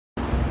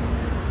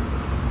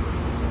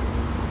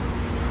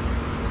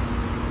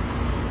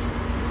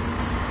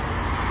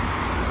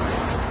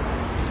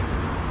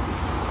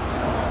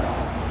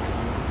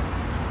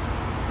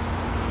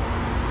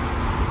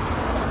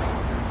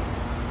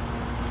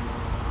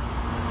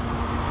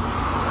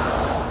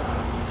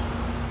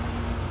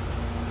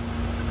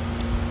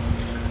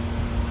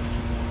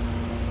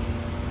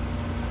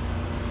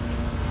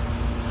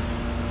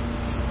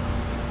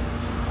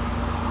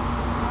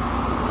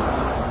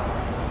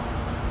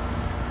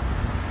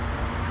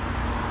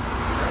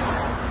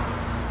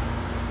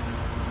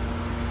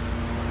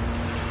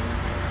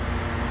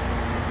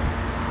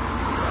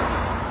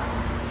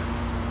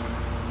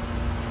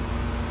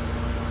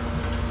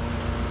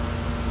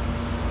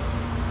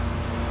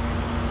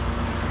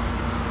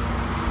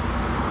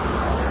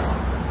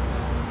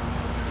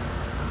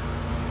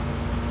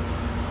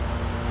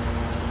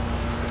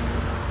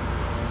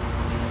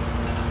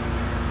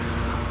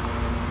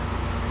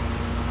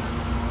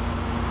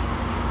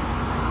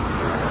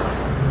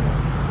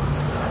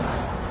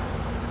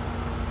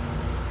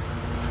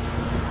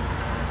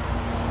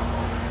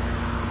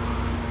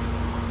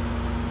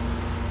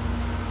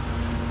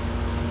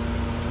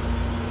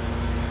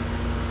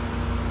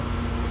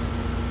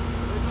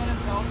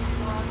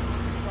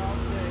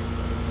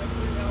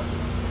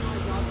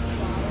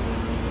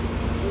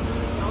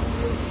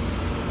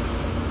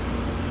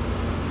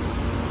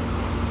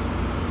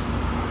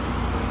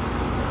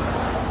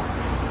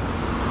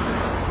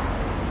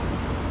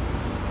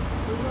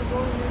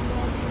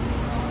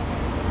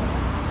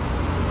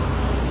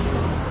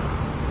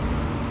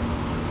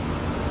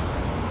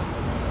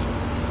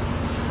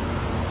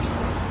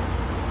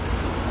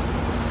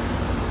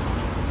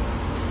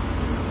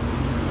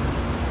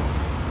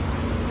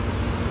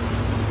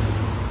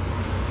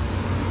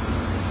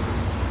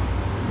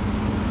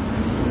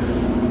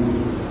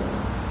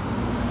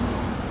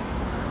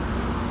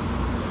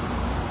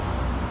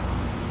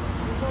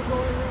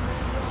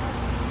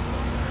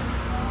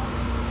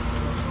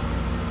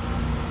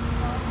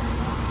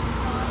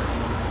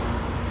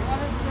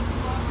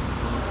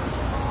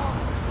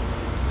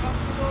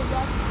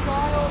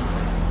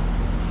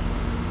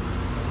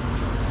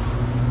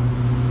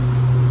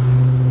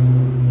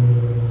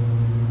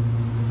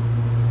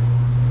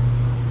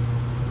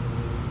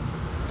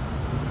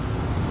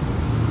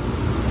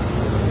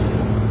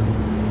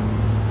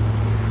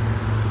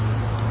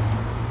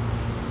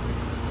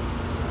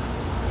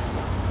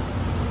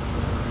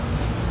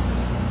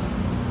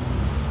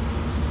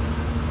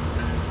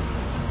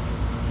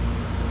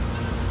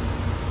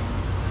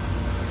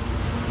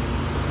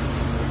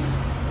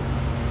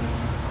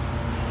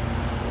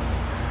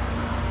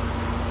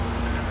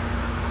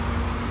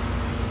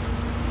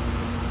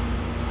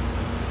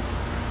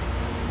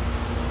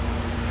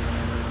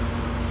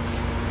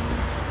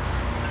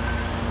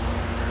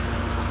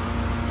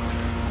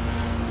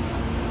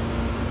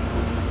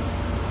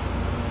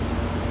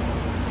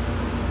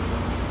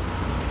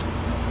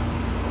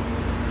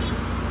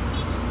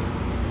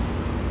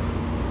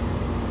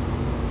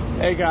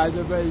Hey guys,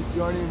 everybody's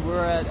joining.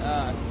 We're at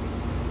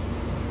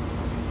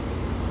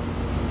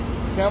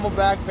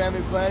Camelback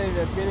Family Planning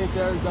in Phoenix,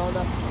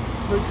 Arizona,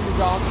 preaching the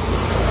gospel,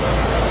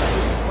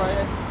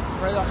 praying.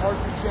 Pray that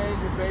hearts are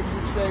changed and babies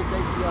are saved.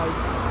 Thank you guys.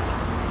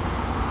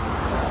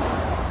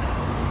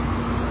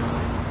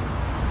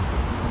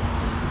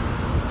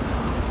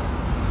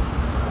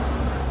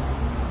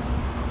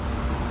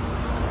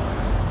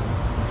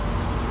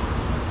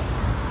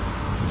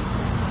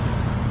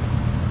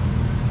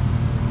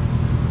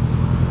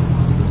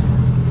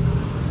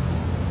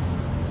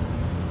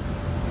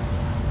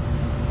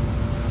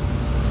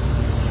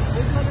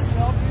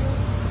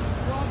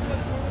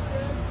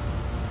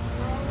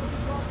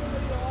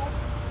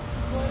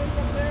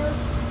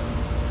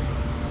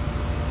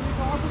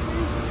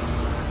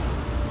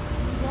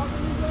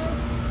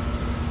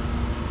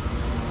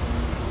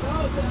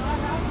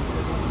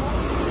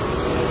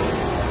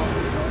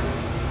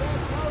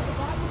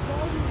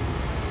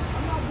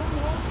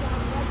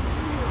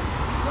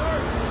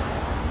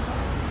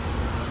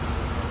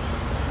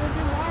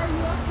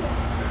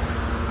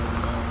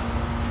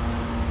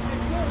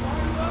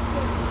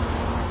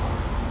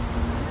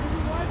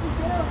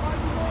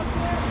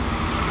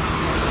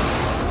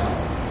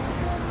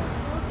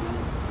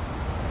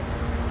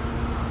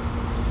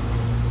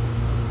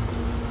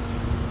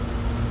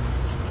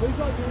 Please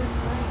don't do it.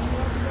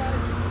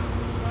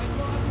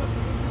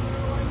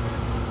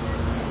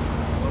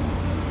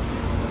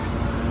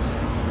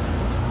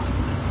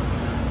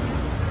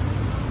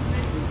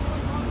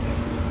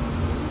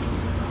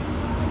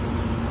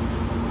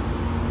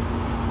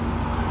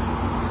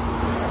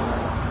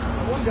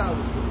 One guy was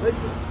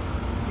delicious.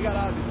 He got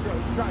out of his truck.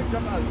 He tried to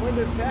jump out his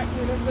window, taxi,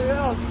 and everything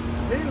else.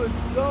 He was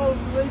so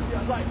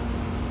delicious. I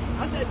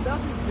said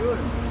nothing to him.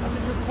 I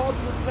said, you're called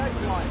to protect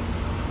life.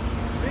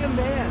 Be a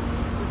man.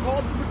 You're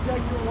called to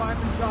protect your wife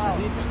and child.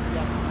 He thinks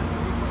being a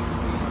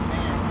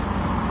man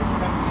is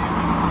coming in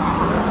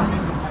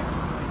and like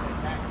he's going to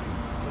attack you.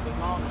 But the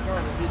long and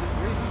short of it, the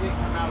reason he didn't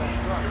come out of that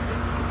truck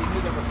is he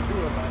knew there was two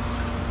of us,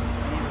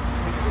 and he was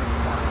intimidated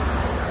by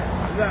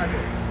it.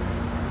 Exactly.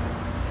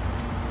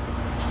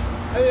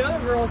 And the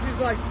other girl, she's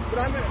like, but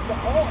I'm going to,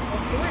 all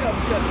three of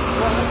them said,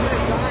 well, I'm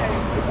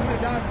going to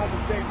die and have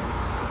this baby.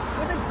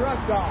 Listen,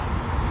 trust God.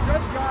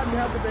 Trust God and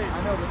have the baby. I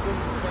know, but this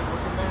is the thing.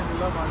 We're commanded to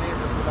love our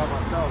neighbors, to love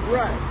ourselves.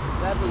 Right.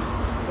 That is,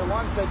 the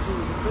one said she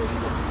was a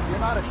Christian. You're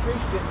not a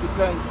Christian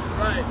because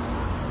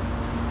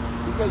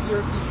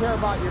you care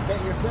about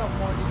yourself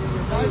more than you do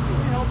your Guys, baby. can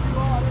we help you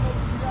all? I don't know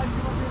if you guys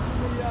come up here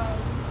from the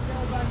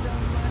Camelback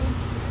Family Planning.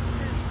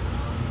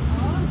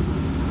 Huh?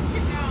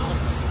 No.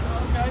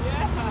 Okay.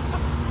 Yeah.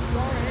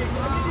 Sorry. Hey,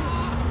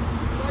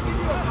 can I give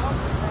you a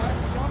gospel, right?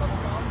 Y'all know the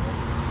gospel?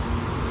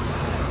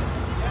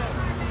 Yes.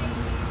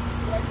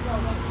 Right, you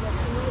guys,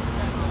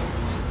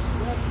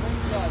 thank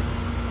you guys.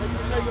 Thank you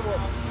for taking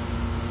work.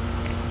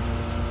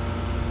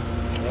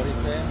 What did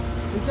he say?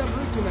 He said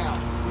root canal.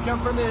 We come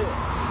from the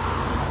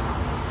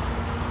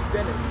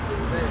dentist.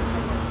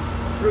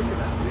 Root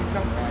canal. We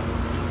come from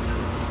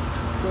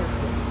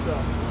so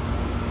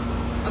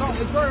I don't.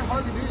 It's very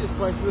hard to do this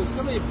place because there's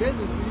so many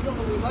businesses. You don't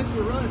know unless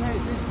you're running. Hey,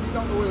 it's just, you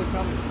don't know where they're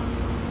coming.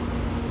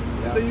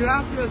 Yeah. So you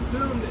have to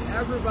assume that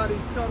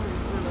everybody's coming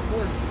for an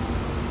abortion.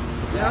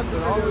 You have to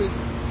always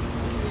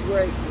be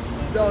gracious.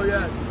 Man. Oh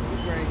yes. Be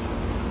gracious.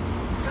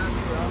 That's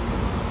right.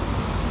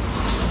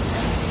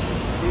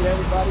 Treat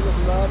everybody with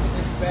love and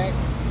respect.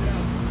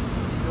 Yes.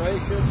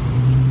 Gracious.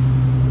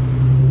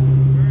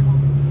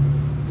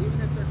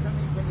 Even if they're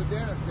coming from the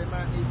dentist, they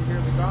might need to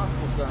hear the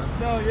gospel, son.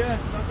 No, yes.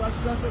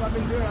 That's what I've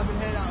been doing. I've been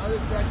handing out other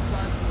tracking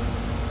signs.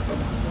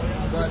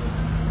 But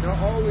don't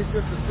always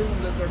just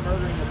assume that they're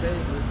murdering a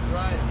baby.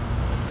 Right.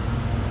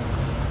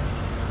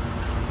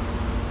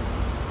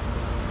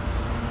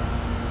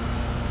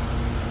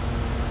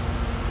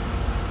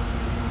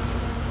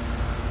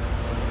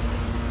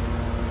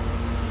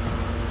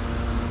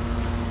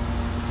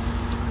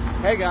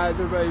 Hey guys,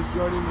 everybody's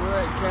joining. We're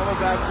at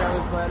Camelback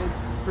Family Planning,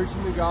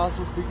 preaching the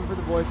gospel, speaking for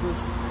the voiceless.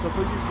 So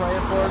please be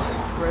praying for us.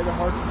 Pray the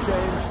hearts are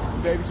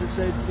changed, babies are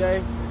saved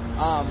today.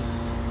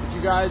 If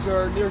you guys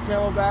are near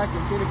Camelback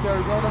in Phoenix,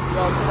 Arizona,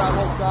 y'all come out,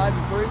 hold signs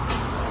and preach.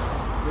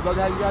 We'd love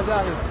to have you guys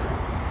out here.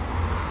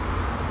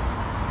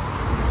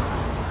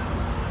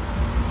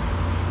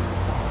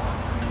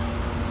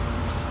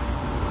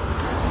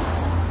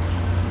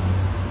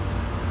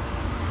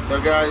 So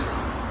guys,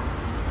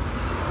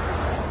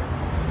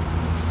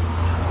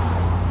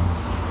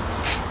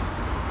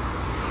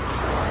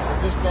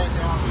 just letting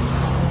you on.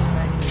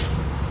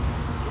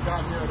 We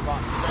got here at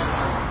about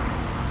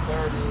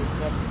 7:30,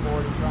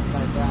 7:40, something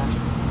like that.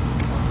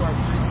 I'll start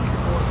preaching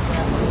before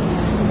 7.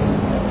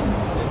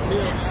 It's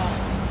here now.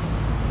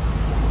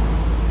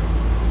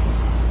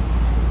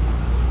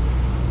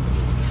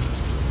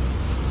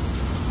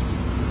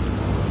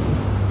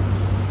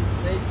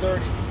 It's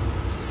 8:30,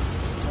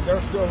 and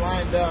they're still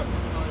lined up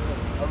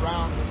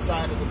around the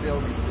side of the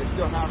building. They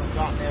still haven't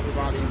gotten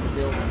everybody in the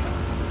building.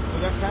 So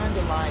they're kind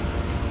of like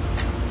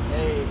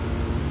a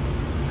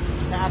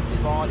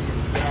captive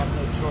audience that have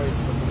no choice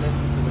but to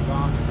listen to the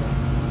gospel.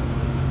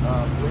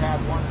 We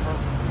had one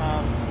person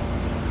come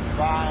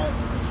by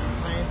and she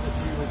claimed that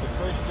she was a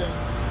Christian,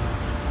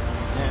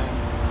 and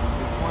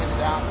we pointed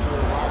out to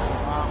her why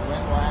she's not.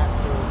 Wendell asked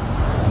her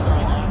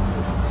son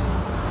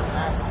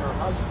asked her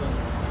husband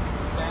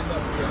to stand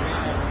up to be a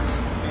man, and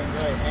he became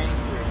very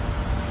angry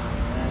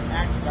and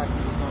acted like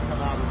he was going to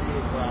come out of the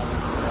vehicle. I was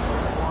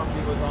informed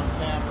he was on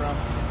camera,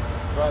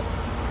 but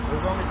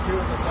there's only two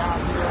of us out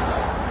here.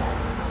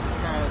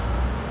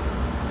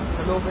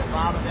 It's a little bit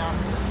violent down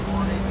here this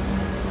morning,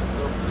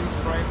 so please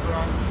pray for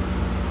us.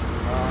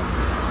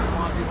 We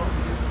want to do what we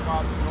do for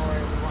God's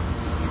glory. We want to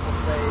see people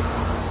saved.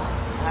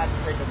 I had to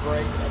take a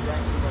break. I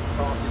drank too much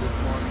coffee this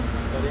morning,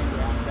 but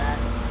anyway, I'm back.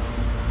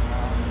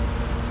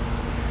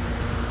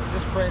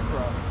 Just pray for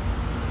us.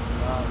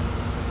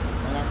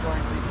 And I'm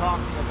going to be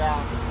talking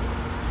about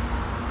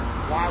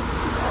why we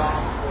need the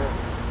gospel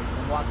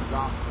and what the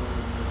gospel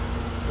is.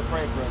 So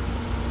pray for us.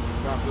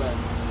 God bless.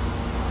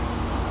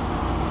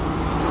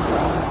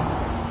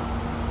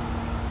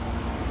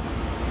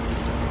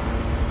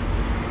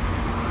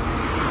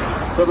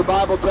 So the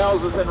Bible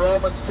tells us in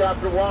Romans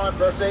chapter 1,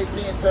 verse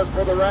 18, says,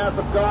 "For the wrath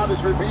of God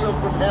is revealed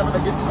from heaven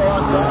against all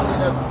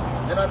ungodliness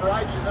and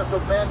unrighteousness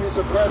of men who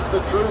suppress the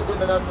truth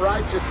in an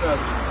unrighteousness.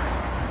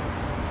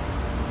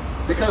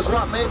 Because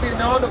what may be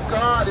known of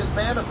God is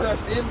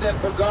manifest in them,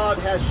 for God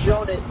has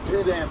shown it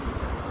to them."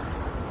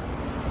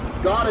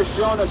 God has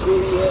shown us who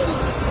He is.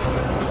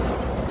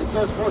 It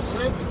says, for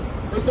since,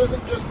 this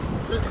isn't just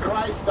since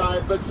Christ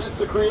died, but since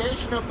the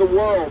creation of the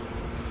world.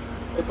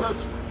 It says,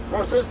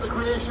 for since the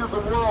creation of the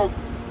world,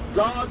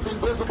 God's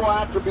invisible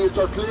attributes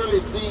are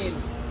clearly seen,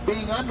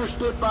 being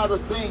understood by the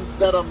things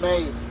that are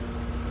made.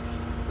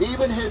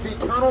 Even His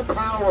eternal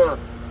power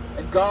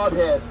and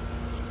Godhead,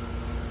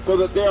 so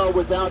that they are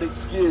without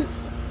excuse.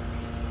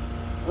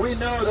 We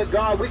know that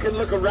God, we can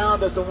look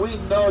around us and we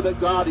know that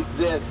God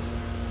exists.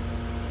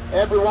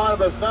 Every one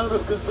of us, none of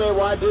us can say,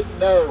 well, I didn't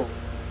know.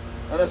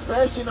 And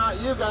especially not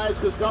you guys,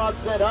 because God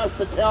sent us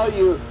to tell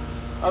you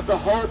of the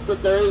hope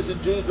that there is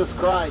in Jesus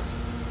Christ.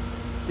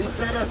 He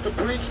sent us to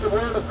preach the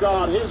Word of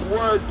God, His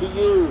Word to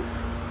you.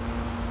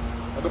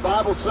 And the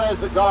Bible says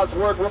that God's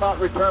Word will not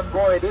return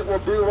void. It will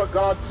do what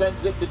God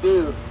sends it to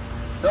do.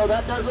 No,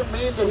 that doesn't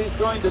mean that He's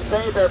going to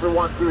save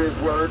everyone through His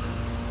Word.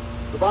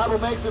 The Bible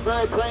makes it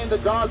very plain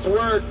that God's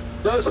Word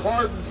does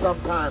harden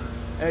sometimes.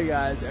 Hey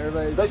guys,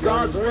 everybody's that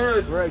God's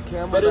Word, we're at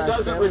Camelback, but it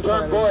doesn't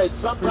return void.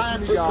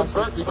 Sometimes it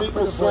converts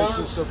people's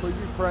souls. So please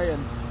be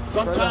praying.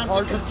 Sometimes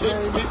it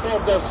convicts people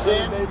of their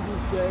sin.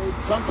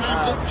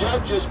 Sometimes it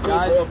judges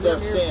people of their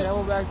sin.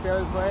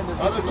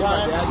 Other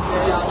times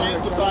it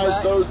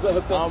sanctifies those that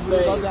have been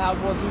saved.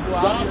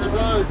 God's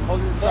Word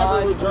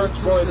never returns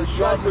void. It's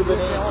sharper than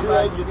a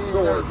two-edged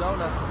sword.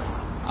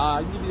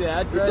 I can give you the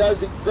address. It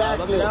does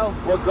exactly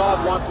what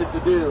God wants it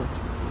to do.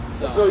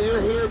 So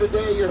you're here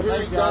today, you're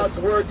hearing God's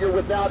Word, you're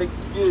without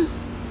excuse.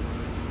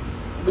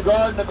 In the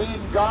Garden of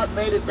Eden, God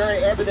made it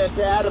very evident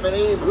to Adam and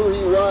Eve who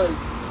He was.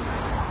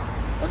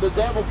 And the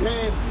devil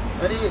came,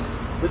 and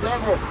the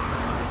devil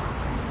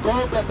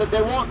told them that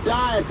they won't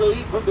die if they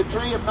eat from the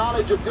tree of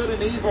knowledge of good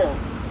and evil,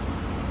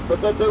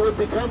 but that they would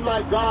become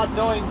like God,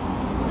 knowing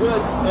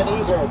good and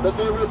evil. That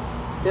they would,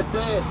 if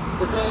they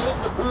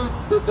ate the fruit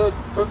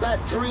from that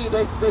tree,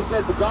 they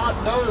said, but God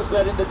knows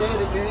that in the day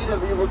that you eat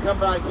of it, you will become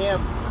like Him.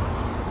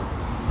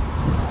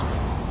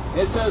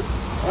 It says,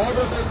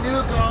 although they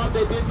knew God,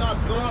 they did not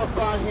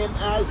glorify Him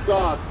as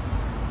God.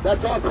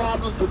 That's our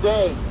problem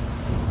today.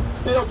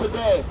 Still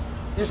today.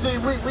 You see,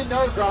 we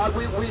know God.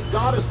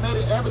 God has made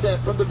it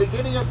evident from the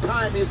beginning of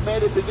time. He's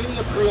made it beginning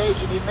of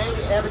creation. He made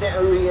it evident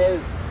who He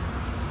is.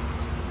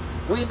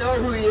 We know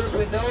who He is.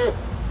 We know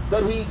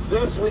that He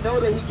exists. We know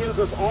that He gives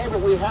us all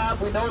that we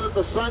have. We know that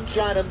the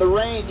sunshine and the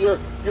rain, your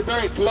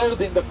very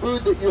clothing, the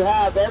food that you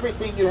have,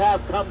 everything you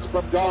have comes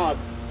from God.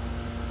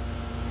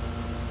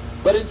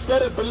 But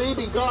instead of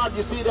believing God,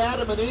 you see,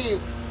 Adam and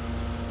Eve,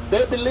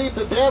 they believed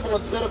the devil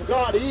instead of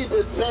God. Eve,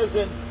 it says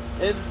in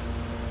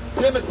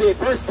Timothy,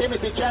 1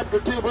 Timothy chapter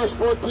 2, verse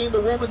 14,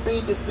 the woman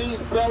being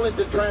deceived fell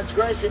into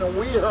transgression, and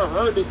we are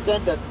her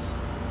descendants.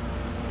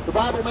 The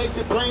Bible makes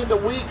it plain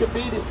that we can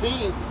be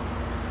deceived.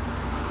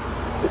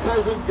 It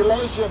says in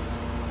Galatians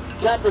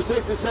chapter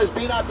 6, it says,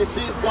 be not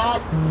deceived,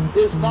 God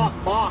is not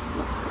mocked.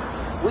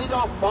 We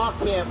don't mock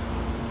Him.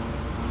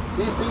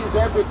 He sees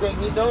everything.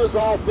 He knows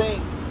all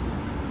things.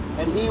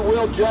 And He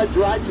will judge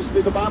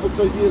righteously. The Bible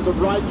says He is a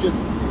righteous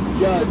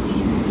judge.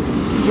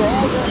 So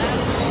all that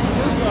Adam and Eve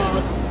knew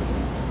God,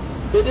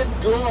 they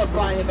didn't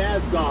glorify Him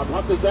as God.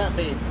 What does that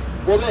mean?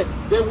 Well,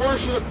 they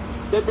worshiped,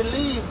 they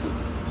believed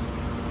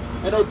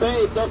and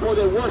obeyed, therefore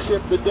they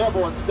worshiped the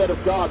devil instead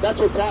of God. That's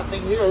what's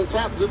happening here. It's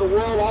happening in the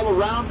world all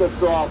around us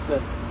so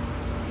often.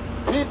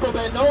 People,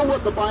 they know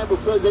what the Bible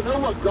says. They know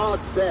what God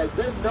says.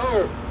 They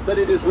know that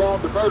it is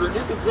wrong to murder. And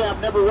you can say, I've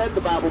never read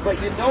the Bible,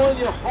 but you know in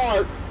your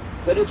heart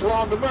that it's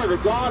wrong to murder.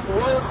 God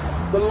wrote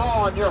the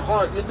law in your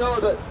heart. You know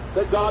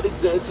that God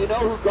exists. You know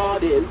who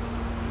God is.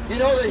 You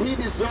know that He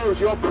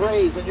deserves your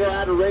praise and your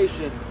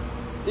adoration.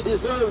 He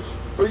deserves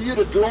for you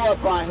to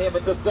glorify Him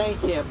and to thank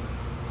Him.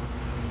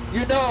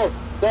 You know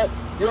that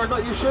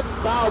You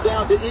shouldn't bow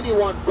down to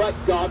anyone but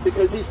God,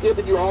 because He's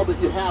given you all that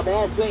you have.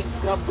 All things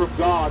come from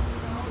God.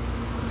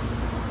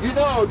 You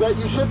know that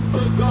you shouldn't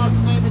take God's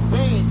name in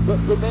vain, but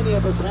so many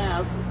of us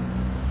have.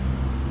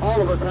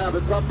 All of us have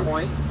at some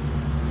point.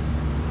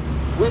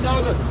 We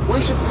know that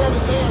we should set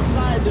a day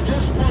aside to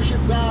just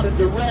worship God and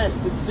to rest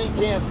and seek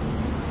Him.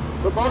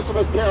 But most of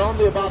us care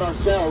only about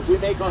ourselves. We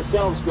make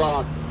ourselves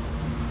God.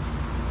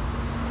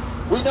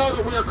 We know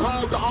that we are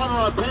called to honor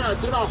our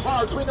parents. In our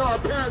hearts, we know our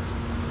parents,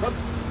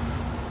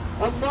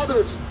 our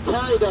mothers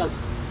carried us.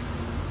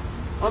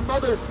 Our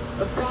mothers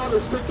and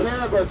fathers took care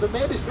of us. And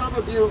maybe some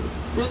of you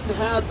didn't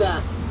have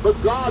that.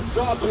 But God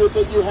saw to it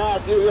that you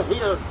had. You're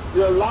here,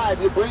 you're alive,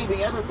 you're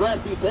breathing. Every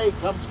breath you take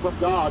comes from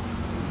God.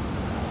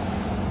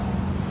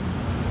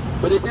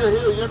 But if you're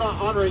here, you're not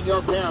honoring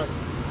your parents.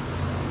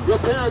 Your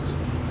parents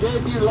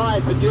gave you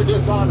life and you're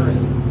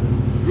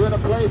dishonoring. You're in a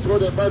place where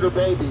they murder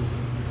babies.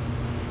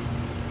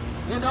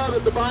 You know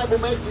that the Bible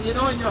makes it, you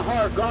know in your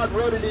heart, God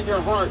wrote it in your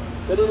heart,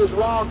 that it is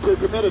wrong to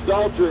commit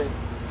adultery,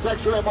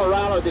 sexual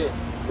immorality.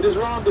 It is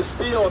wrong to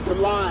steal and to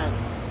lie.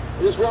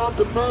 It is wrong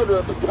to murder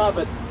and to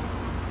covet,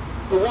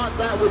 to want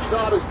that which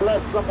God has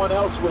blessed someone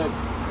else with.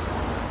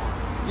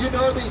 You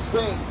know these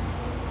things.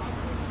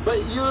 But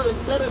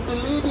instead of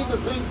believing the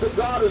things that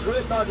God has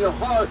written on your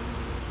heart,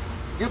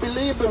 you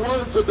believe the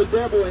words of the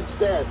devil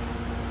instead.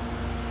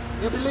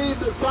 You believe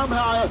that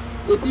somehow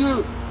if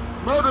you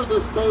murder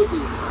this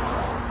baby,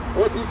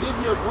 or if you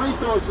give your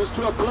resources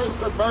to a place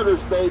that murders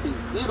babies,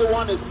 either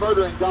one is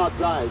murder in God's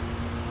eyes.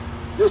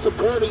 You're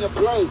supporting a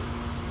place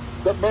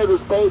that murders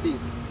babies.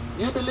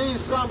 You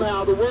believe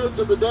somehow the words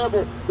of the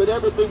devil that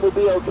everything will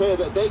be okay,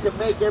 that they can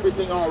make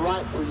everything all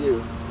right for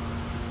you.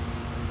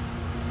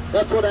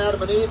 That's what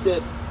Adam and Eve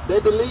did. They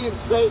believed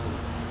Satan.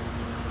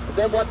 And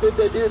then what did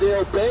they do? They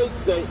obeyed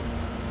Satan.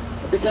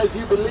 And because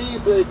you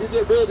believe that if you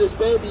get rid of this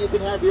baby, you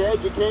can have your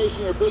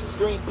education, your big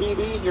screen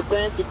TV, and your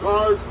fancy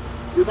cars,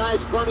 your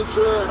nice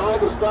furniture, and all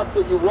the stuff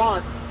that you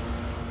want.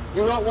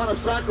 You don't want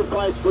to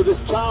sacrifice for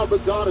this child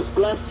that God has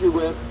blessed you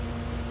with.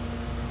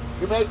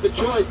 You make the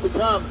choice to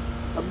come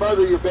and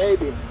murder your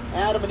baby.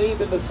 Adam and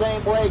Eve in the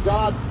same way.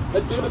 God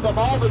had given them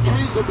all the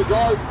trees of the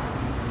garden,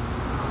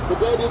 but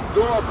they didn't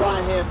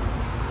glorify Him.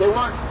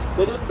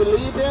 They didn't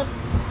believe Him,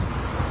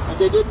 and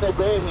they didn't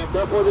obey Him.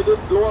 Therefore, they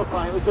didn't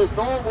glorify Him. It says,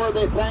 nor were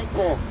they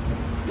thankful.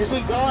 You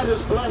see, God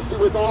has blessed you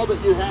with all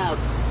that you have.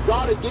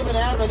 God had given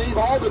Adam and Eve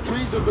all the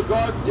trees of the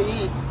garden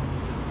to eat,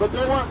 but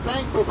they weren't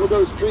thankful for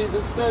those trees.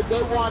 Instead,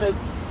 they wanted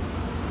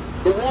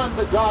the one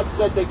that God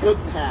said they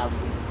couldn't have.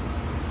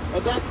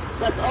 And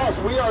that's us.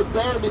 We are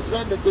their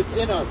descendants. It's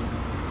in us.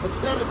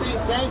 Instead of being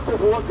thankful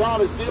for what God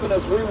has given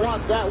us, we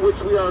want that which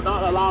we are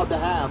not allowed to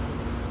have.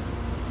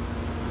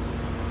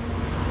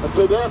 And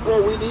so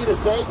therefore we need a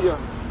Savior.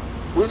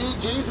 We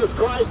need Jesus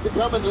Christ to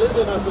come and live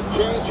in us and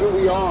change who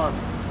we are.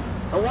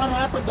 And what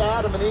happened to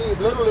Adam and Eve?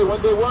 Literally,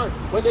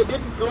 when they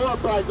didn't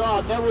glorify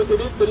God, in other words, they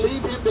didn't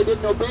believe Him, they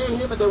didn't obey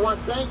Him, and they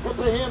weren't thankful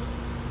to Him.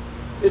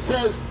 It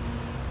says,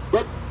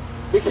 but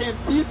became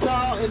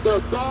futile in their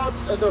thoughts,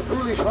 and their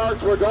foolish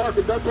hearts were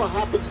darkened. That's what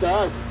happens to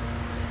us.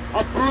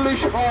 Our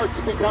foolish hearts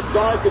become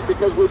darkened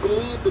because we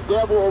believe the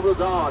devil over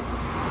God.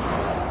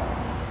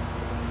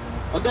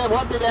 And then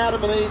what did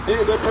Adam and Eve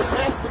do? They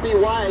professed to be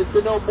wise,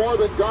 to know more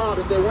than God,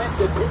 and they went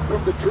and took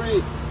from the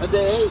tree, and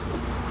they ate.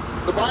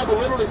 The Bible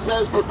literally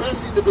says,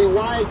 professing to be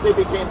wise, they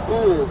became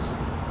fools.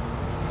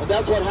 And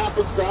that's what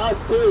happens to us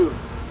too.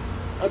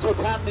 That's what's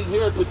happening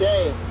here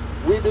today.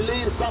 We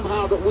believe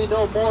somehow that we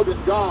know more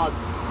than God.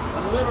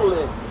 And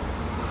literally,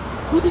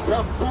 we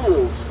become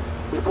fools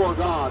before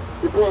God,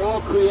 before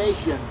all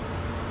creation.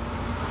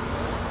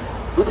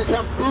 We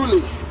become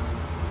foolish.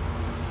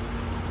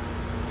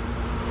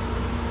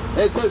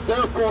 It says,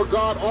 therefore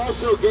God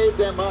also gave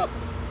them up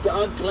to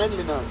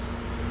uncleanliness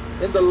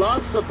in the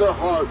lusts of their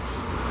hearts,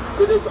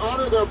 to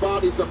dishonor their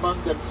bodies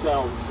among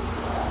themselves.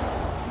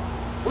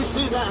 We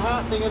see that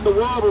happening in the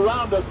world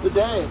around us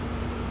today.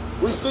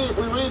 We see, if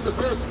we read the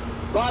first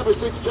 5 or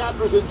 6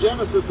 chapters in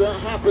Genesis, that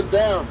happened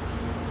there.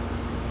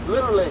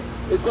 Literally,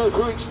 it says,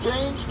 who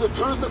exchanged the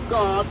truth of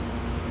God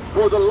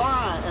for the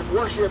lie and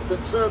worshipped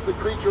and served the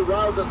creature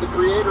rather than the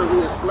Creator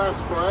who is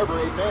blessed forever.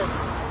 Amen.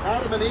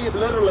 Adam and Eve,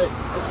 literally,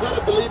 instead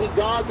of believing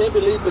God, they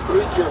believed the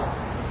creature.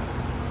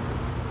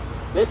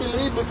 They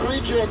believed the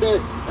creature,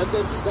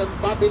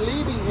 and by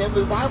believing Him,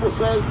 the Bible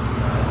says,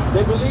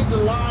 they believed the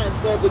lie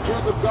instead of the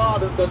truth of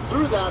God, and then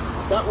through that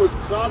was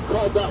God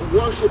called that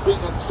worshiping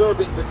and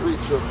serving the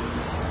creature.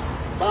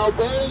 By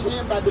obeying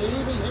Him, by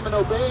believing Him and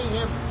obeying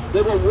Him,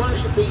 they were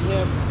worshiping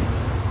Him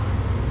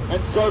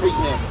and serving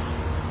Him.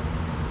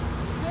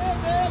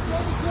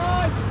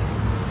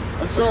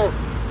 And so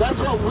that's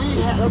what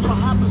that's what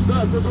happens to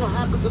us. That's what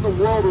happens in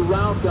the world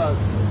around us.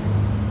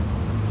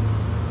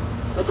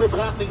 That's what's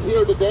happening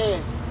here today.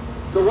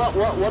 So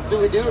what do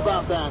we do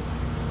about that?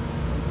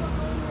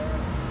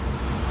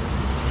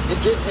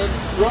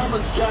 In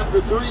Romans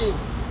chapter 3,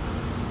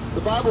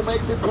 the Bible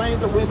makes it plain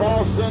that we've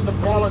all sinned and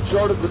fallen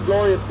short of the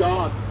glory of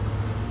God.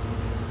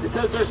 It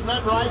says there's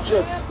none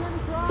righteous.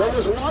 There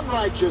was one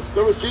righteous.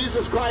 There was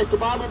Jesus Christ. The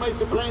Bible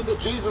makes it plain that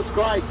Jesus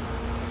Christ,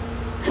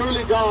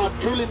 truly God,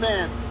 truly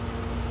man,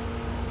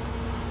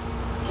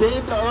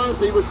 came to earth.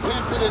 He was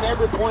tempted in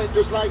every point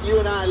just like you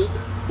and I,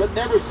 but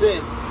never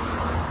sinned.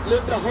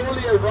 Lived a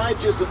holy and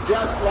righteous and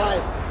just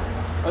life.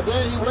 And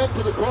then he went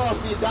to the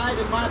cross. He died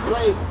in my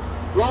place.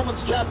 Romans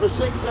chapter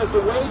 6 says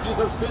the wages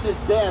of sin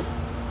is death.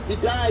 He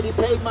died. He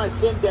paid my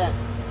sin debt.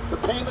 The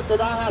payment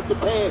that I have to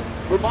pay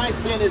for my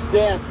sin is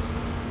death,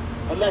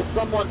 unless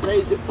someone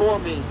pays it for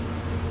me.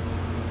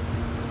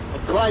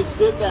 And Christ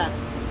did that.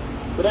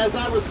 But as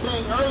I was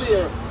saying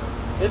earlier,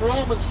 in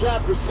Romans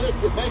chapter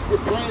 6, it makes it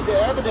plain the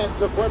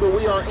evidence of whether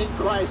we are in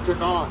Christ or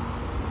not.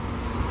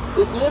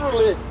 It's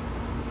literally,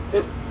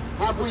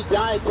 have we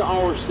died to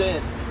our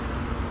sin?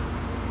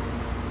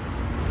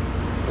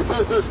 It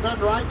says there's none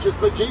righteous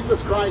but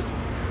Jesus Christ.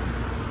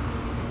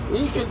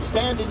 He can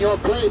stand in your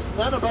place.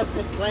 None of us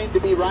can claim to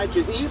be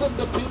righteous. Even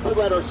the people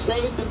that are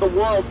saved in the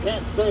world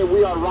can't say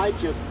we are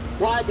righteous.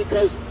 Why?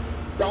 Because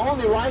the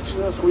only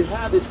righteousness we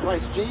have is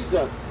Christ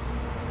Jesus.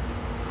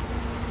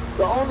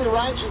 The only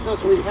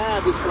righteousness we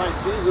have is Christ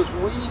Jesus.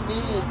 We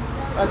need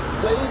a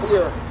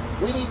Savior.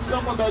 We need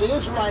someone that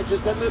is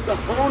righteous, that lived a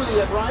holy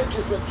and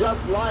righteous and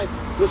just life,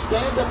 to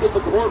stand up in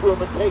the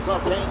courtroom and take our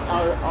pain,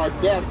 our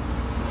debt,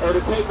 or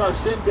to take our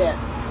sin debt,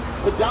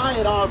 to die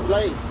in our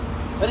place.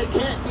 And it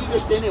can't be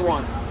just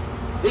anyone.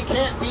 It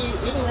can't be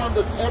anyone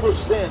that's ever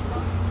sinned.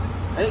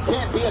 And it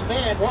can't be a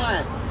man.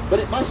 Why? But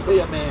it must be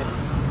a man.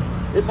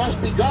 It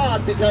must be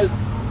God, because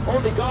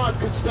only God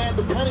could stand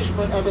the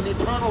punishment of an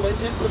eternal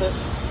and infinite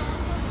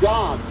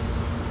God.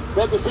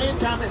 But at the same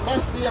time, it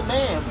must be a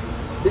man,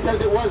 because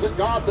it wasn't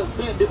God that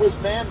sinned, it was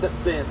man that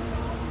sinned.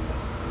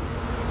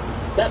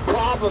 That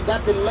problem,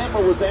 that dilemma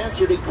was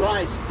answered in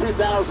Christ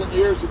 2,000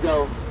 years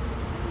ago.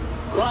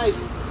 Christ,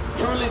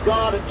 truly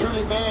God and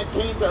truly man,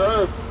 came to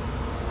earth,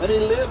 and he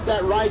lived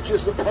that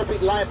righteous and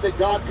perfect life that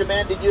God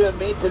commanded you and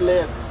me to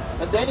live.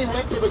 And then he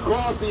went to the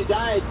cross and he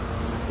died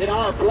in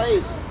our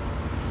place.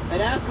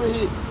 And after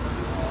he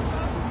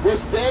was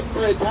dead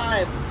for a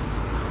time,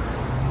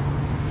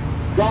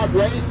 God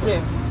raised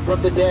him from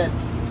the dead.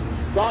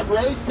 God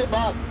raised him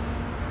up.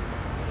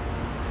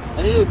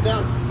 And he is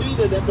now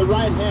seated at the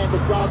right hand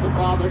of God the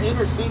Father,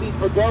 interceding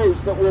for those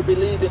that will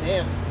believe in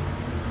him.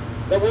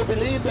 That will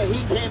believe that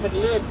he came and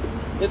lived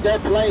in their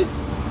place,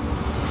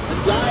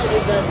 and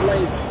died in their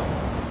place,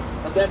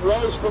 and then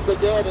rose from the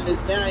dead and is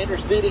now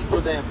interceding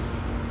for them.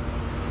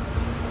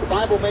 The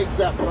Bible makes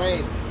that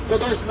plain. So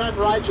there's none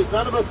righteous.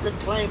 None of us can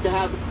claim to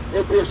have,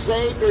 if you're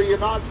saved or you're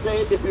not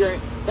saved,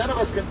 none of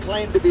us can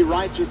claim to be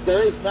righteous.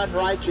 There is none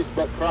righteous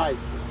but Christ.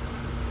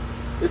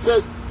 It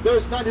says,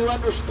 there's none who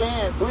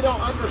understands. We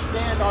don't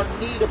understand our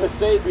need of a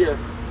Savior.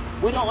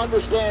 We don't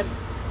understand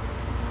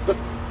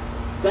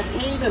the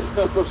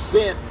heinousness of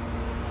sin.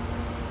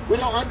 We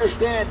don't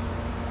understand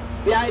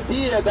the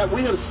idea that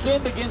we have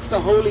sinned against a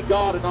holy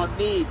God and our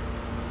need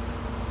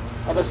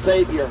of a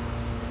Savior.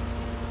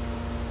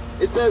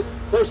 It says,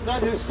 there's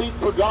none who seek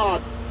for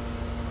God.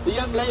 The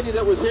young lady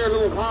that was here a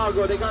little while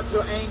ago, they got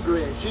so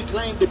angry. She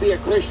claimed to be a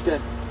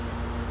Christian.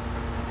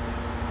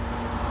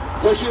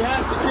 So she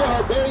has to kill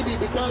her baby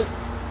because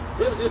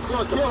it's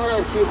going to kill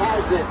her if she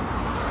has it.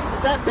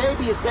 If that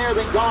baby is there,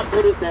 then God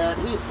put it there,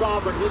 and he's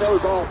sovereign. He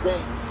knows all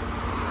things.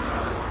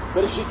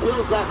 But if she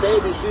kills that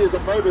baby, she is a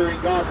murderer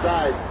in God's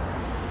eyes.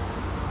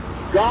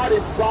 God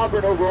is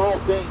sovereign over all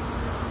things.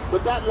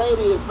 But that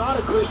lady is not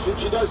a Christian.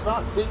 She does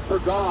not seek for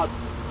God.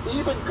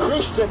 Even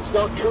Christians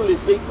don't truly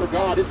seek for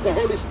God. It's the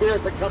Holy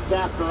Spirit that comes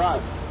after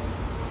us.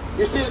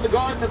 You see, in the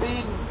Garden of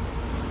Eden,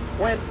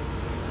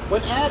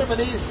 when Adam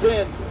and Eve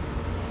sinned,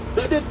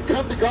 they didn't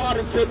come to God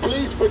and say,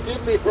 please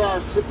forgive me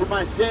for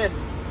my sin.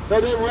 No,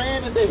 they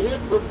ran and they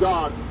hid from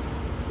God.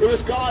 It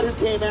was God who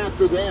came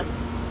after them.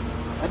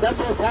 And that's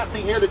what's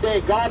happening here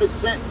today. God has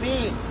sent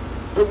me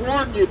to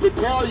warn you, to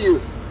tell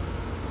you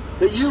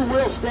that you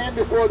will stand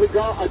before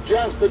a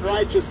just and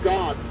righteous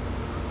God.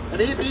 And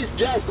if he's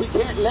just, he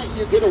can't let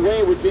you get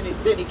away with any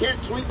sin. He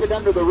can't sweep it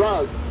under the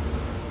rug.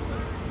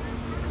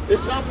 If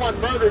someone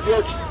murdered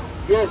your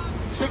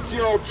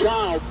 6-year-old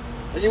child,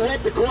 and you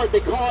went to court, they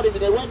caught him,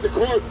 and they went to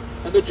court,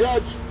 and the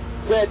judge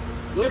said,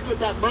 looked at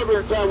that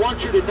murderer and said, I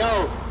want you to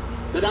know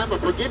that I'm a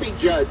forgiving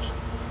judge.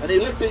 And he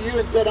looked at you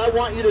and said, I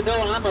want you to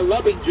know I'm a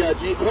loving judge.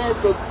 And he told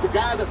the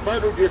guy that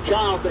murdered your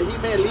child that he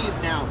may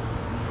leave now.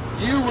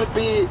 You would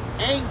be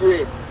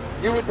angry.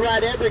 You would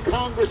write every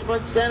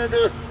congressman,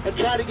 senator, and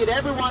try to get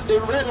everyone to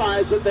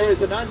realize that there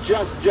is an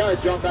unjust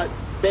judge on that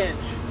bench.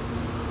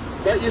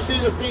 But you see,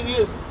 the thing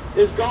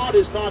is God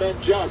is not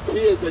unjust. He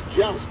is a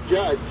just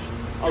judge,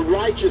 a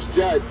righteous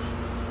judge.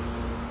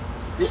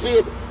 You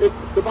see,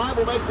 if the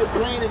Bible makes it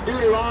plain in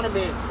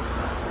Deuteronomy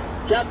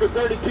chapter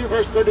 32,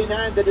 verse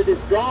 39, that it is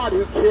God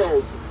who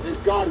kills, and it is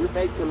God who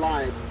makes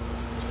alive.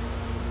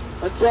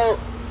 And so,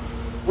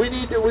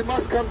 we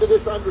must come to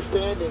this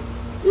understanding.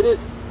 It is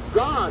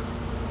God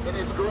in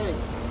his grace.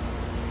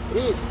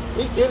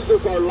 He gives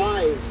us our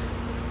lives.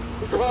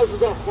 He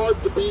causes our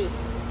heart to beat.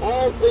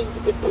 All things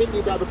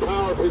continue by the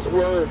power of his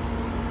word.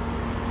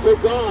 So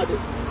God,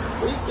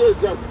 He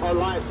gives us our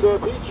life. So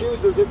if he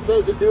chooses, it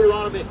says in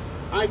Deuteronomy,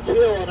 I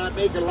kill and I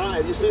make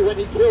alive. You see, when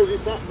he kills,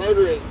 he's not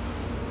murdering.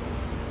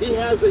 He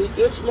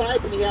gives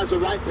life and he has a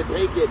right to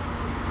take it.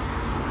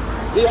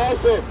 He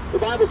also, the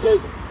Bible says,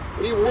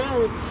 he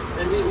wounds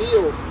and he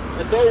heals,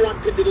 and no one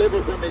can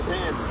deliver from his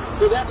hand.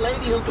 So that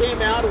lady who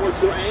came out and was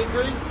so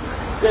angry,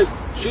 because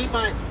she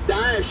might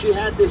die if she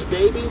had this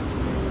baby,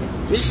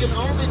 she can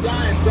only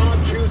die if God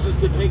chooses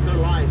to take her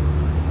life.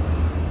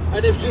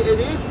 And if she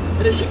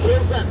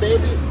kills that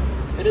baby,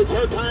 and it's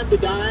her time to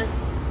die,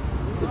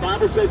 the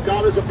Bible says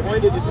God has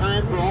appointed a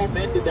time for all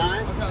men to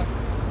die. Okay.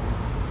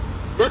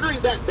 Murdering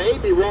that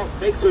baby won't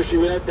make so she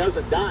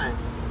doesn't die.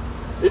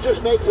 It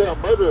just makes her a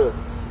murderer.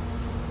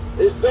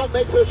 It don't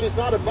make so she's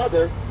not a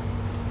mother.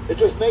 It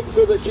just makes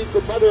so that she's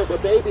the mother of a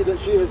baby that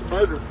she has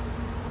murdered.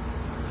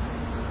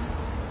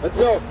 And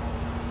so,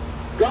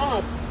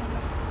 God,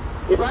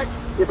 if I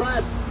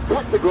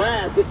cut the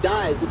grass, it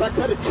dies. If I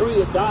cut a tree,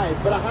 it dies.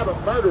 But I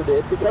haven't murdered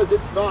it because it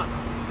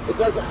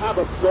doesn't have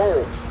a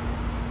soul.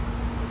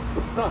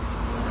 It's not.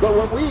 But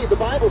when the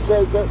Bible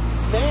says that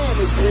man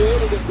is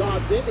created in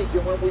God's image,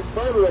 and when we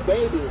murder a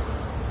baby,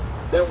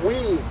 then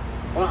we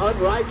are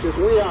unrighteous.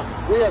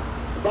 The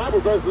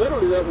Bible says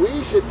literally that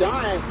we should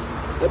die,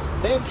 that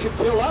men should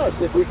kill us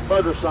if we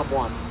murder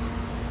someone.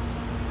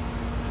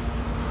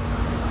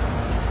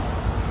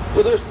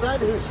 So there's none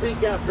who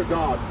seek after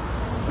God.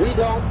 We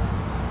don't.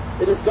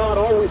 It is God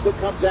always that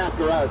comes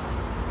after us.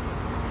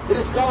 It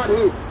is God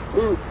who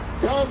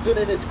comes, and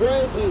in his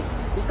grace he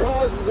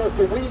causes us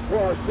to weep for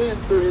our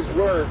sins through his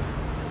word.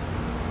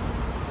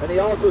 And he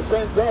also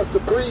sends us to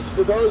preach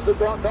to those that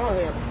don't know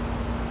him,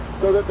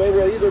 so that they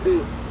will either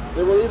be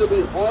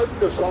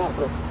hardened or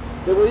softened.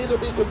 They will either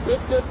be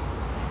convicted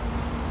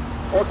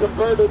or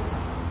converted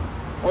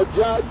or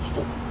judged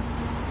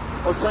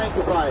or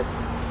sanctified.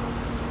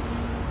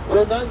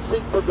 So none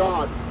seek for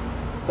God.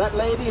 That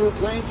lady who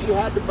claimed she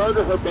had to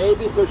murder her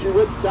baby so she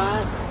wouldn't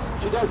die,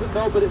 she doesn't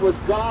know, but it was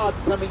God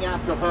coming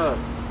after her.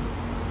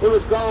 It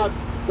was God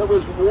that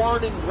was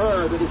warning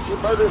her that if she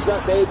murders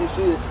that baby,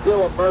 she is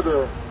still a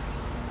murderer.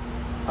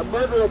 A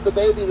murderer of the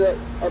baby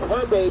of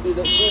her baby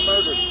that she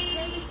murdered.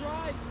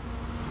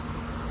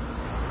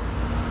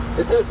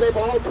 It says they've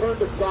all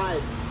turned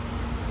aside.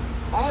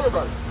 All of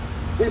us.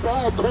 We've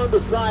all turned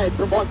aside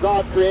from what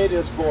God created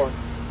us for.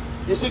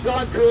 You see,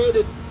 God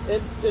created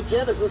in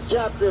Genesis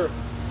chapter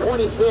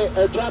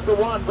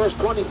 1, verse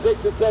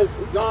 26, it says,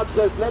 God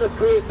says, let us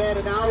create man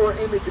in our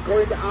image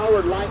according to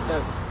our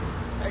likeness.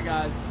 Hey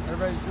guys,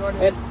 everybody's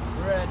joining. And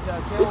we're at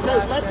it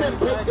says, let them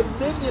take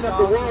dominion of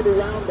the world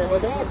around them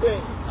with all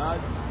things.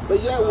 But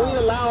yet we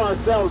allow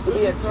ourselves to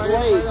be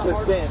enslaved to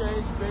sin.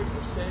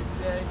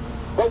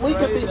 But we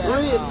can be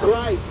free in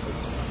Christ.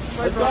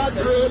 And God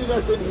created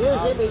us in his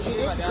image. He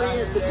didn't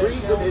create the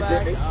trees in his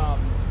image.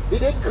 He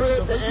didn't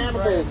create the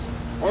animals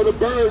or the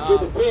birds or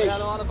the fish.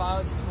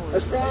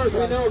 As far as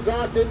we know,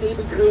 God didn't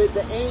even create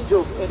the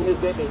angels in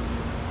his image.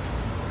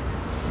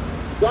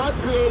 God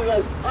created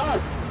us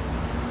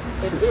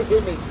in his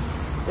image,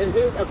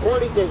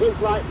 according to his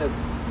likeness,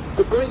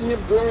 to bring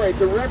him glory,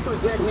 to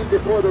represent him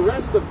before the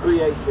rest of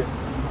creation,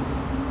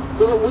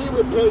 so that we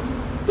would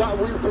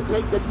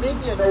take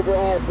dominion over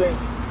all things,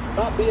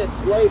 not be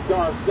enslaved to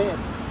our sin,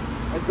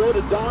 and go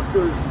to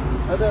doctors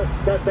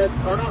that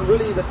are not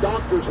really even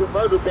doctors who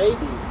murder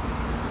babies.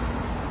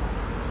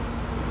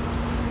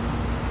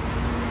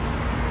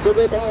 So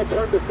they've all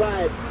turned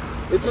aside.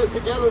 It says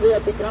together they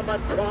have become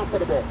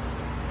unprofitable.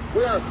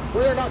 We are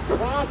not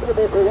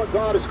profitable for what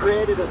God has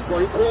created us for.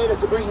 He created us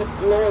to bring him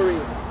glory,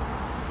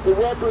 to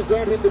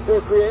represent him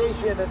before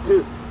creation, and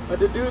to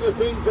do the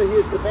things that he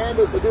has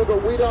commanded us to do,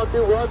 but we don't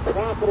do. We're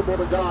unprofitable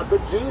to God.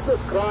 But Jesus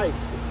Christ,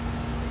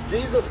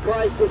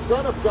 the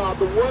Son of God,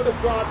 the Word of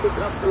God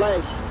become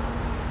flesh,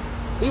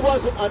 he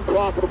wasn't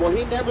unprofitable.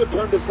 He never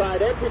turned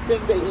aside.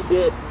 Everything that he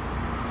did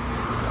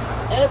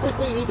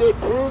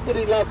proved that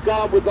he loved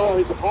God with all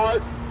his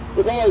heart,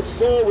 with all his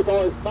soul, with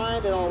all his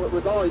mind, and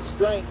with all his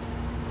strength.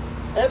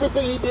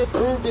 Everything he did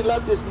proved he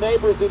loved his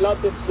neighbors, he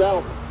loved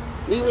himself.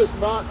 He was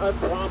not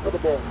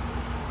unprofitable.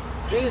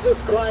 Jesus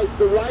Christ,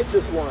 the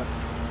righteous one,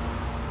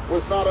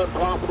 was not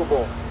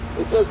unprofitable.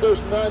 It says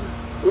there's none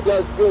who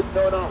does good,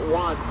 no, not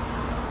one.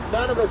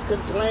 None of us can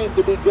claim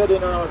to be good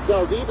in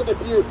ourselves. Even if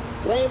you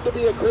claim to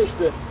be a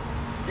Christian,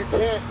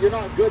 you're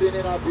not good in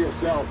and of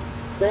yourself.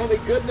 The only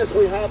goodness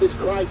we have is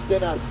Christ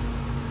in us.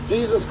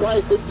 Jesus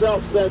Christ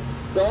himself said,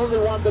 the only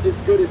one that is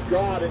good is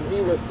God, and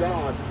he was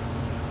God.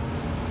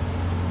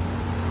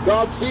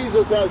 God sees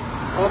us as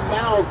our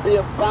mouths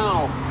being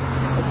foul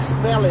and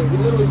smelly. He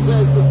literally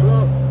says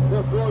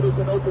the throat is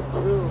an open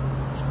tomb.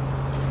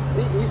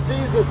 He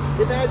sees us.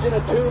 Imagine a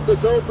tomb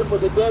that's open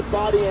with a dead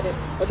body in it,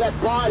 and that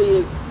body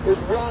is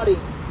rotting,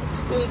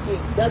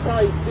 stinking. That's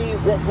how he sees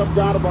what comes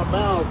out of our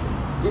mouths.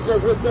 He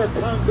says, with their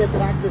tongue they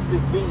practice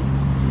deceit.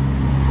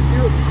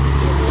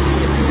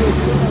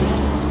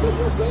 But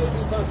your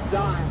baby must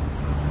die.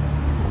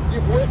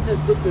 You've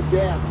witnessed it to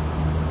death.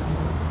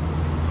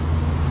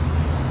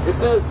 It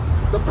says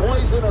the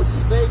poison of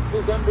snakes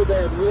is under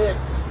their lips.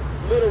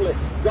 Literally,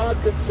 God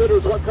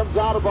considers what comes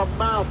out of our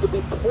mouth to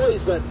be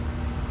poison.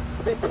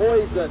 To be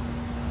poison.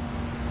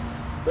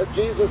 But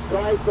Jesus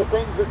Christ, the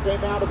things that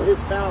came out of his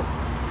mouth,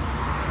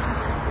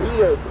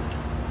 healed.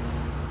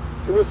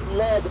 It was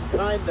love and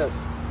kindness.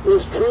 It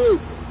was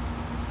truth.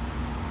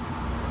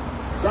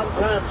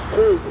 Sometimes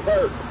truth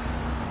hurts.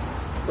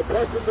 The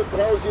person that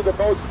tells you the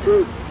most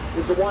truth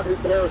is the one who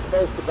cares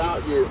most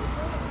about you.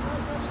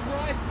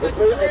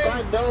 If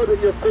I know that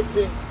you're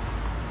fixing,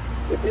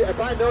 if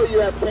I know you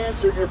have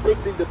cancer and you're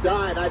fixing to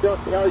die and I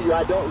don't tell you,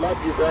 I don't love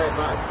you very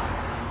much.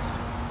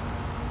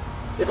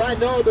 If I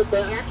know that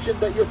the action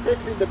that you're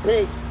fixing to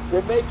take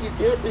will make you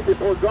guilty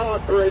before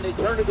God for an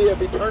eternity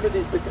of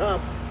eternities to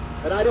come,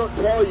 and I don't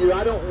tell you,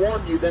 I don't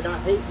warn you, then I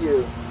hate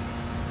you.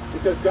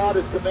 Because God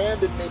has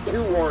commanded me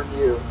to warn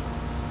you.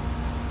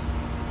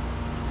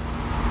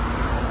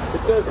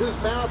 It says, whose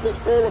mouth is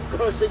full of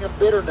cursing and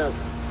bitterness.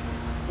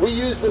 We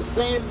use the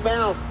same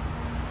mouth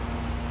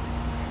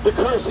to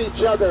curse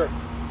each other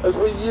as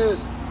we use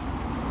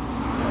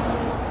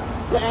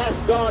to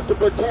ask God to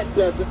protect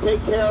us and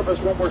take care of us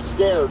when we're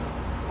scared.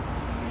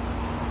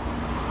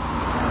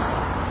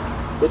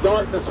 The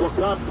darkness will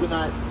come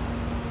tonight,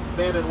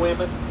 men and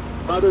women,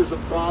 mothers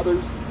and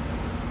fathers.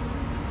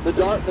 The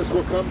darkness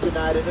will come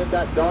tonight, and in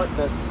that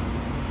darkness,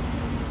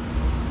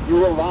 you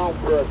will long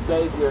for a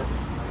Savior.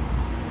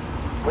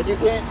 When you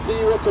can't see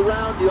what's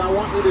around you, I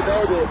want you to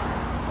know that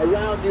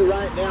around you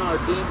right now are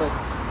demons.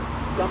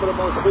 Some of the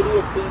most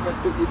hideous demons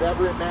that you've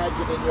ever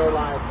imagined in your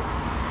life.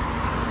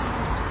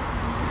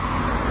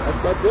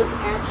 But this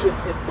action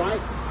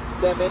invites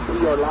them into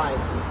your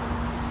life.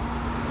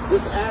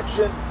 This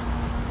action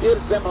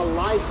gives them a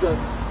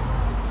license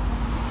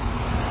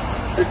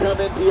to come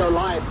into your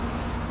life.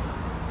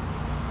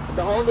 And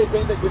the only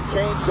thing that can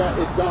change that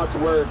is God's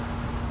Word.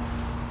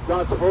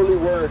 God's holy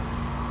Word.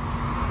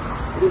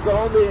 It is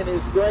only in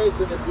His grace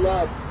and His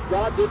love.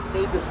 God didn't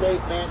need to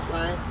save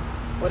mankind.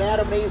 When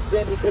Adam and Eve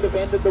sinned, He could have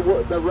ended the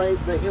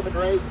human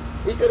race.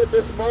 He could at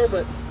this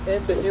moment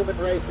end the human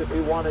race if He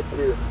wanted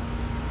to.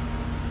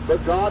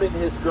 But God in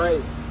His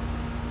grace,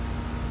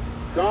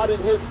 God in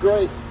His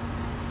grace,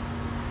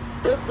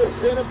 took the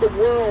sin of the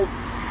world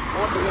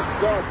onto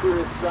Himself through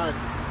His Son.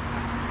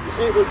 You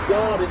see, it was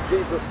God in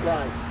Jesus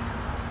Christ.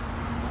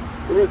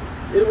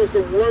 It was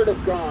the Word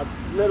of God,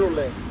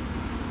 literally.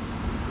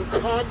 He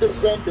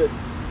condescended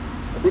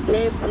and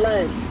became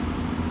flesh.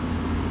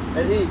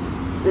 And He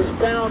was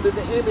found in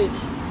the image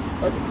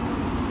of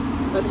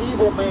an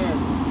evil man,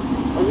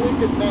 a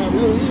wicked man,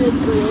 who He had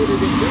created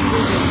in His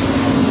image,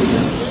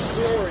 in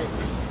glory,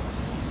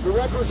 to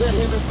represent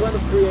Him in front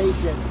of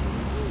creation.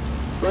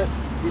 But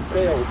he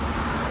failed.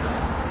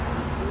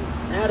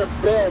 Adam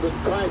failed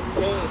and Christ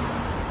came.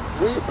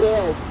 We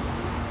failed.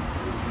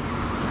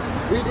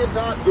 We did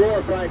not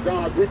glorify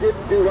God. We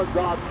didn't do what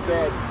God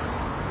said.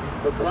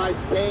 But Christ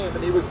came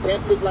and He was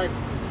tempted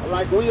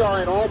like we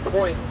are in all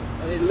points.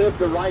 And He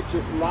lived a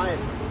righteous life.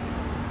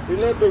 He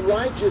lived a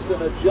righteous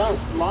and a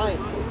just life.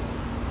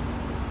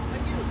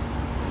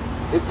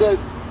 It says,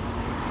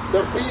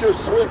 their feet are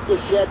swift to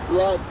shed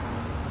blood.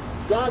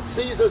 God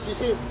sees us. You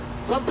see,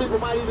 some people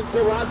might even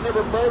say, well, I've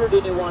never murdered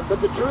anyone.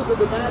 But the truth of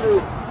the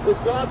matter is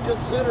God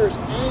considers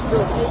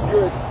anger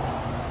hatred.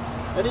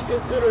 And He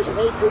considers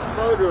hatred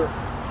murder.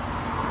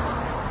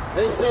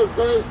 And He says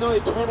there is no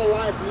eternal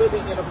life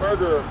living in a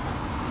murderer.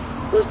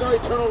 There's no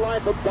eternal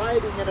life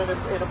abiding in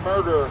a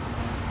murderer.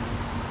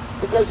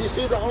 Because you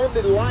see, the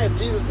only life,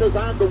 Jesus says,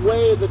 I am the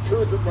way, the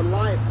truth, and the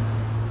life.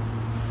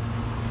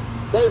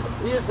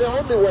 He is the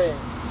only way.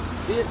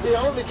 He is the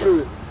only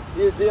truth.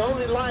 He is the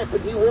only life,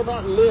 and He will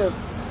not live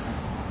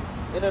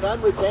in an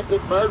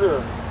unrepentant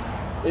murderer.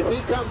 If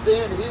He comes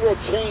in, He will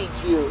change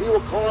you. He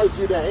will cause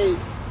you to hate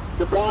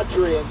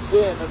debauchery and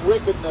sin and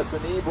wickedness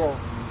and evil.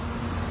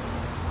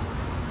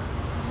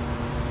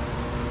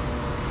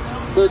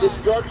 So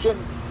destruction,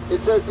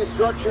 it says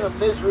destruction and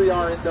misery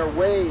are in their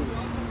ways.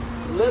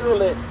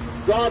 Literally,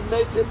 God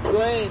makes it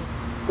plain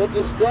that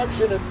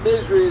destruction and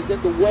misery is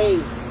in the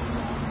ways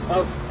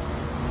of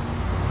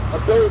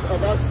those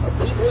of us,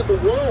 of people in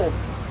the world.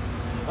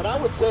 And I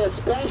would say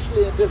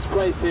especially in this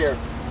place here.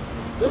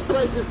 This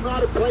place is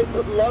not a place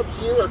that loves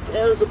you or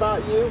cares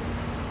about you.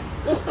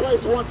 This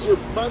place wants your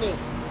money.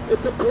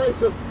 It's a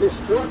place of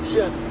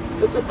destruction.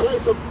 It's a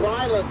place of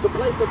violence, a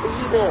place of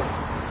evil.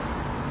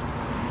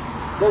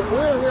 But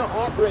we're here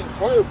offering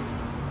hope.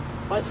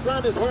 My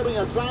son is holding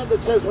a sign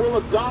that says, we'll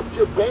adopt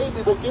your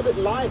baby, we'll give it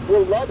life,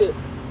 we'll love it,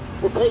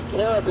 we'll take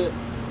care of it.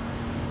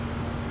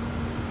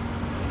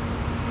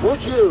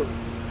 Would you,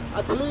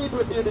 I plead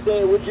with you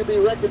today, would you be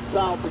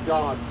reconciled to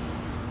God?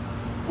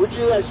 Would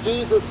you, as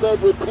Jesus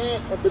said,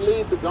 repent and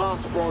believe the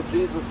gospel of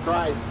Jesus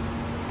Christ?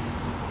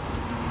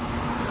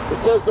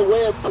 It says the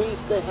way of peace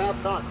they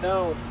have not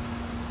known.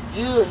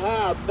 You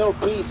have no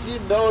peace. You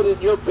know it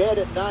in your bed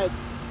at night,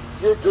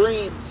 your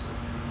dreams.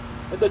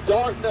 In the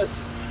darkness,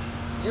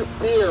 you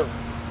fear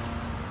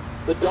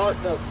the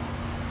darkness.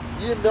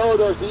 You know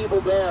there's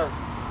evil there.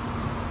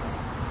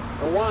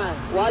 And why?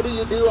 Why do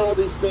you do all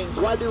these things?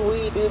 Why do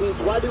we do these?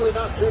 Why do we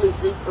not truly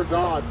seek for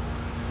God?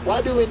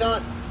 Why do we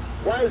not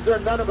Why is there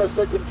none of us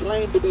that can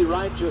claim to be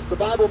righteous? The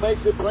Bible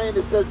makes it plain.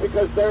 It says,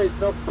 because there is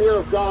no fear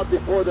of God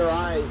before their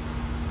eyes.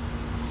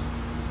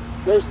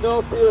 There's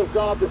no fear of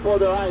God before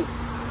their eyes.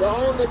 The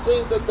only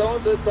thing that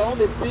the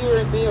only fear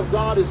in me of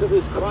God is it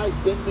is Christ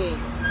in me,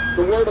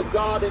 the Word of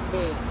God in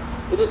me.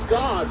 It is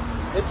God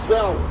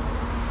Himself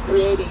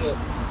creating it.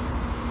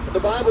 And the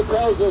Bible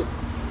tells us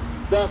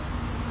that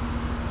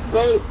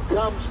faith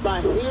comes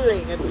by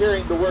hearing, and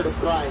hearing the Word of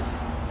Christ.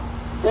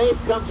 Faith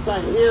comes by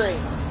hearing,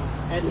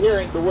 and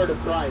hearing the Word of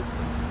Christ.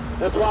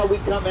 That's why we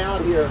come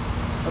out here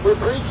and we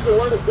preach the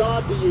Word of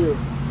God to you,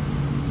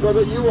 so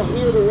that you will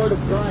hear the Word of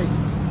Christ,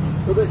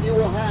 so that you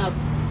will have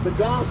the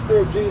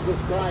gospel of Jesus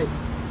Christ,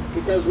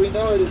 because we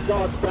know it is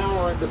God's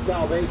power unto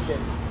salvation.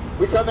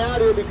 We come out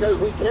here because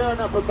we care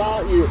enough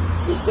about you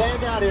to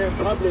stand out here in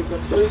public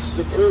and preach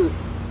the truth.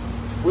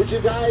 Would you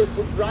guys,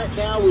 right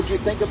now, would you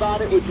think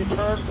about it? Would you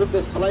turn from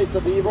this place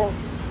of evil?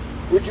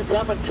 Would you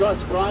come and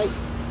trust Christ?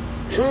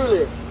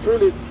 Truly,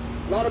 truly,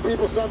 a lot of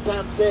people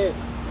sometimes say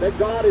that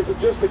God isn't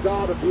just a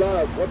God of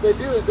love. What they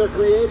do is they're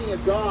creating a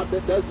God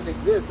that doesn't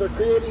exist. They're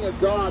creating a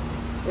God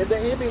in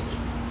the image,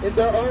 in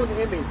their own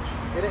image,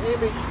 in an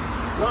image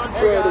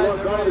contrary to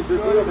what God has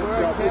revealed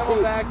Himself.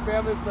 Camelback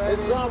family planning.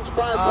 In Psalms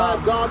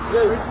 5:5, God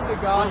says,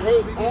 I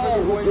hate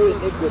all who do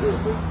iniquity.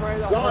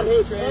 God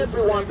hates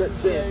everyone that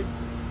sins.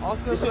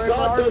 Also, you see,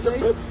 God doesn't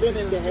put sin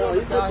into hell.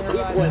 He puts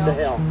people into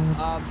hell.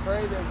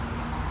 Pray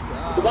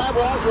that, the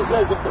Bible also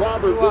says in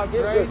Proverbs, it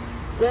gives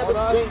us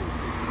 7 things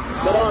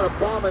that are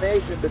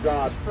abomination to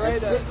God,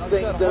 and 6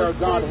 things that are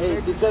God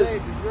hates. It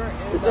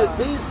says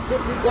these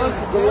 6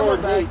 things the Lord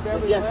hates,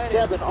 and yet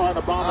 7 are an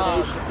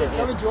abomination to Him.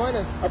 Come and join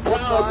us. A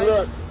proud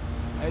look.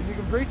 And you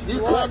can preach if you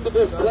come to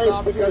this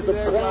place because of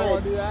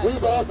pride.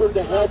 We've offered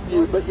to help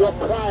you, but your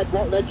pride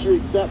won't let you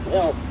accept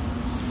help.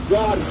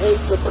 God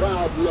hates a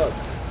proud look.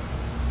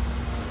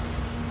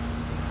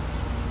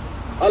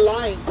 A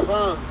lying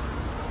tongue.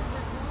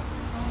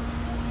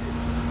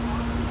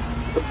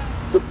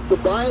 The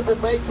Bible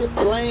makes it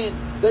plain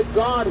that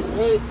God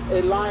hates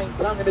a lying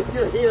tongue. And if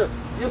you're here,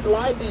 you've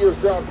lied to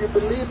yourself. You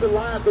believe the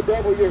lie of the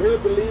devil. You're here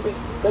believing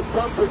that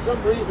for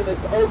some reason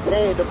it's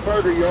okay to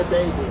murder your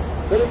baby.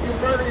 That if you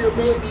murder your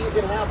baby, you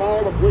can have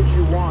all of which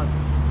you want.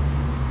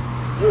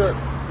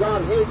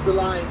 God hates the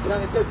lying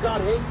tongue. It says God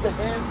hates the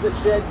hands that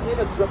shed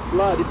innocent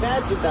blood.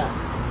 Imagine that.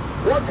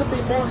 What could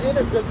be more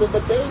innocent than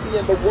the baby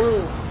in the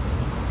womb?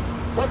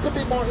 What could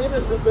be more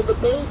innocent than the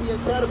baby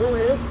inside of who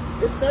is?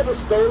 It's never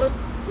stolen.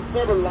 It's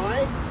never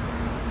lied.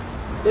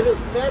 It has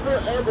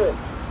never, ever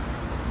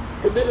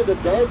committed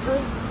adultery.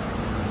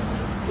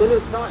 It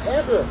has not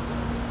ever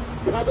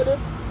coveted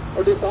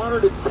or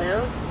dishonored its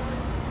parents.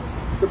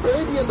 The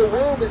baby in the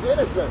womb is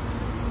innocent.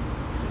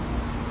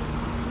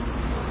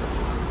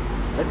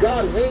 And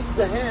God hates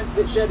the hands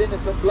that shed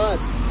innocent blood.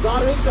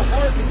 God hates the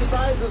heart that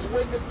devises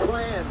wicked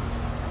plans.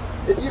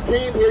 If you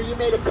came here, you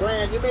made a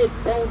plan, you made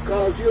phone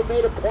calls, you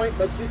made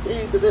appointments, you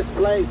came to this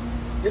place,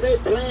 you made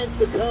plans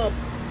to come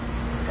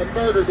and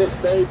murder this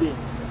baby,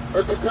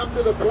 or to come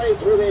to the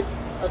place where they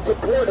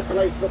support a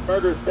place that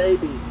murders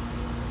babies.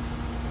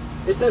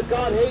 It says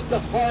God hates a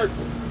heart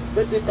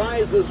that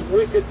devises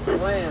wicked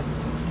plans.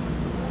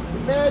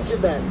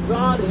 Imagine that.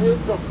 God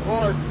hates a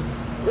heart.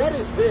 What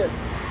is this?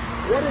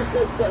 What is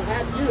this but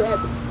you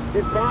have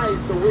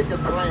devised a wicked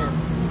plan?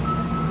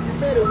 You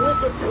made a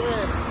wicked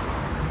plan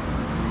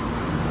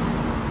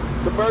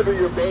to murder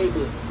your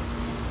baby.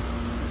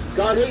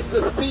 God hates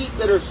the feet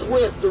that are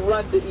swift to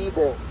run to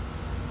evil.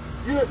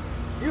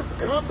 You've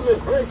come to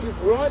this place,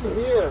 you've run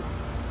here,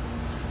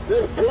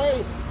 this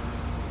place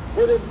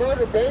where they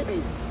murder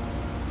babies.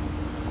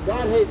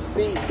 God hates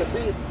feet, the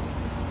feet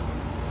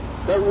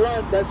that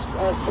run, that's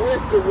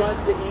swift to run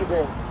to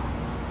evil.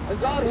 And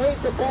God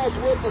hates a false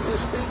witness who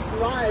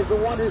speaks lies, the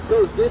one who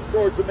sows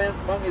discord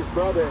among his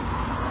brethren.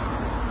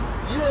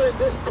 You are in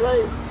this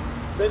place,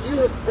 then you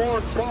have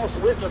borne false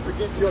witness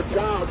against your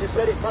child. You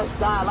said it must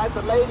die, like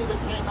the lady that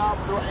came out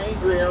so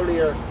angry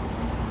earlier.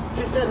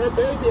 She said her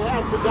baby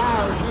has to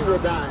die or she will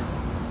die.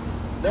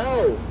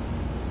 No.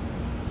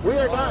 We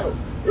are not.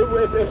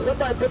 If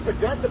somebody puts a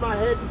gun to my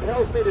head and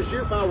tells me to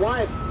shoot my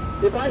wife,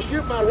 if I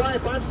shoot my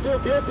wife, I'm still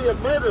guilty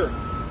of murder.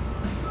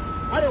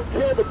 I don't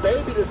kill the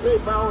baby to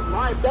save my own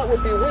life. That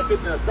would be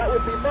wickedness. That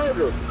would be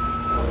murder.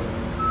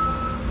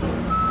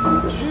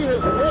 She has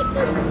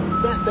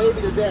witnessed that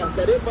baby to death,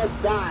 that it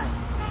must die.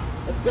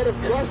 Instead of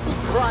trusting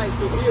Christ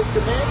as He has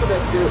commanded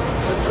us to,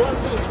 and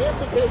trusting Him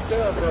to take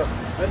care of her,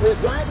 and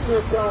resigning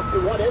herself to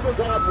whatever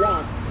God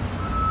wants,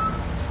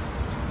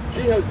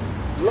 she has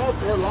loved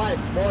her life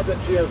more than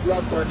she has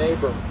loved her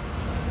neighbor.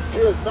 She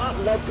has not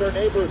loved her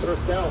neighbors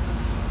herself.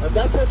 And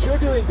that's what you're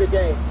doing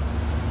today.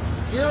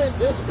 You're in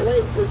this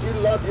place because you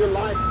love your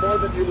life more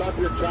than you love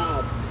your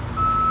child.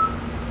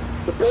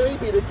 The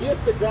baby, the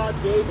gift that God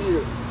gave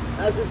you,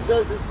 as it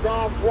says in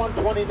Psalms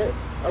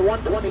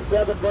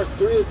 127, verse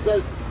 3, it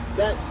says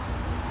that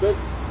the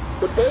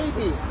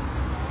baby,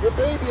 your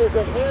baby is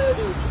a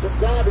heritage from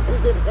God. It's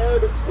His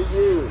inheritance to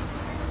you.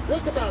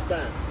 Think about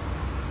that.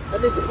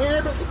 An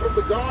inheritance from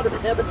the God of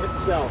heaven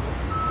Himself.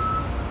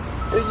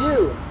 to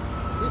you.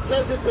 He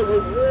says it's a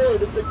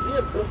reward, it's a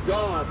gift from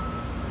God.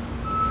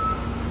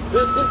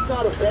 Does this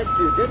not affect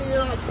you? Do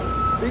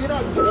you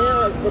not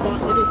care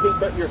about anything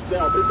but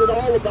yourself? Is it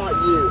all about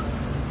you?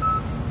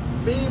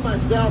 Me,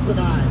 myself, and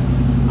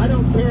I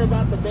don't care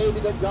about the baby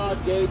that God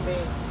gave me.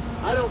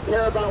 I don't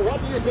care about, what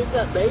do you think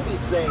that baby's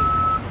saying?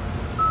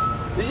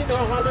 Do you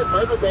know how they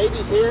murder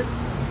babies here?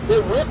 They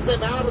rip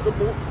them out of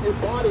your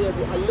body at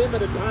a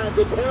limited time.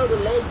 They tear the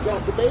legs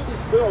off. The baby's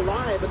still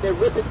alive, and they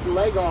rip its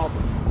leg off.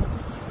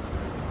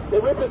 They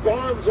rip its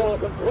arms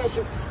off and crush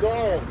its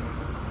skull.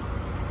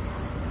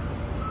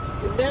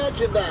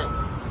 Imagine that.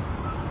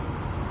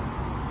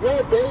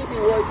 Your baby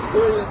will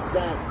experience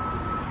that.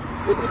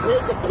 If you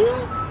take a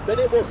pill, then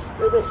it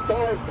will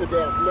starve to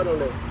death,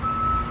 literally.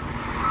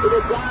 It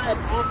will die of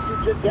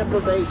oxygen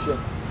deprivation.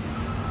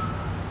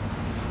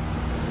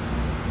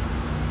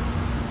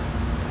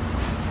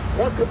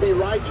 What could be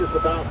righteous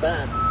about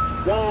that?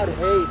 God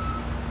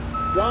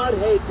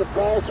hates a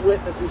false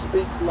witness who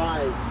speaks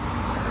lies.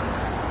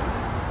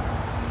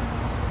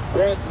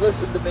 Friends,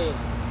 listen to me.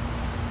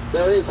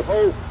 There is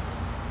hope.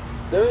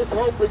 There is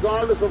hope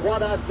regardless of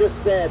what I've just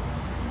said.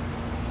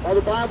 Well,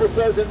 the Bible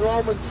says in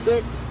Romans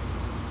 6,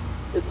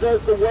 it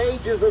says the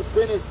wages of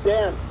sin is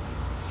death.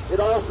 It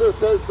also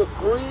says the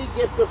free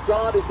gift of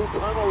God is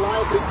eternal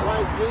life in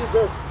Christ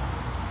Jesus.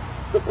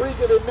 The free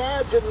gift,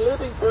 imagine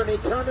living for an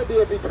eternity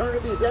of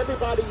eternities.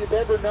 Everybody you've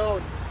ever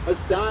known has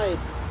died.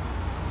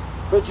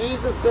 But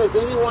Jesus says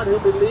anyone who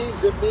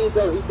believes in me,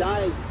 though he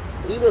dies,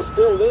 he will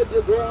still live.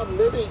 He'll go on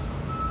living.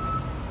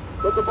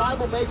 But the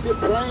Bible makes it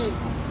plain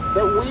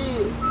that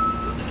we,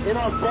 in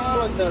our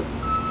fallenness,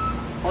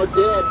 are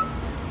dead.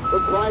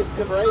 But Christ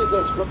can raise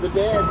us from the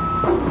dead.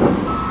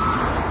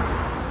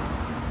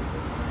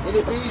 In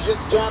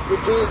Ephesians chapter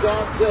 2,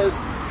 God says,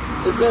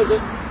 it says,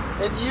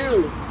 and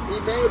you he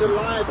made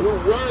alive who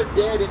were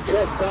dead in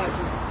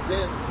trespasses and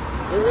sins,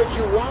 in which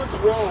you once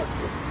walked,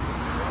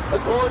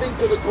 according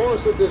to the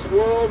course of this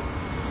world,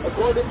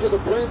 according to the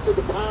prince of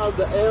the power of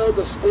the air,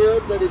 the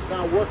spirit that is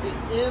now working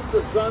in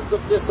the sons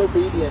of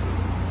disobedience,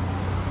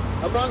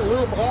 among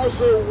whom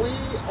also we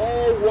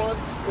all once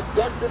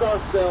conducted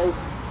ourselves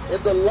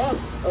in the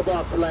lusts of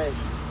our flesh,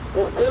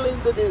 fulfilling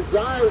the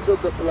desires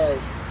of the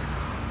flesh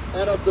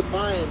and of the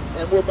mind,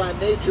 and were by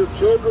nature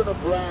children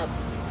of wrath,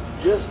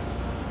 just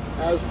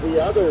as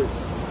the others.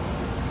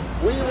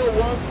 We were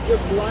once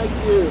just like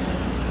you.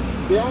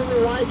 The only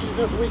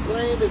righteousness we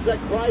claim is that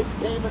Christ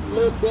came and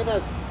lived in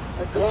us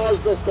and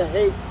caused us to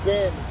hate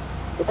sin.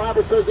 The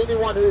Bible says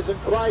anyone who is in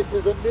Christ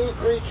is a new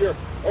creature.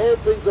 Old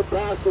things have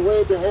passed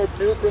away, behold,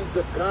 new things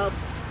have come.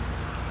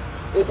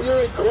 If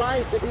you're in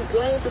Christ, if you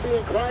claim to be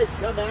in Christ,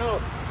 come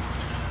out.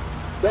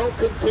 Don't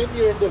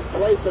continue in this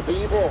place of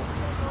evil.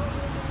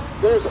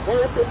 There's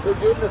hope and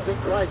forgiveness in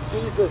Christ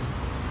Jesus.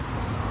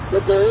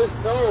 But there is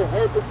no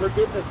hope and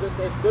forgiveness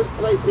in this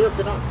place here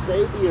cannot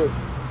save you.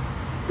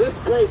 This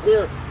place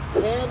here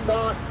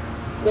cannot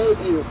save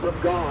you from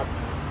God.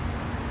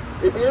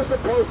 If you're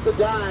supposed to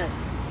die,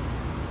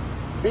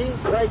 being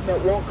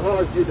pregnant won't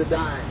cause you to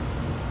die.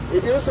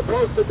 If you're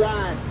supposed to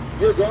die,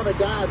 you're going to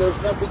die.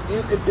 There's nothing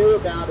you can do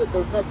about it.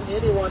 There's nothing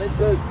anyone. It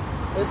says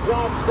in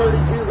Psalms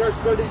 32, verse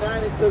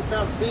 39, it says,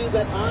 now see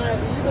that I,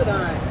 even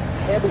I,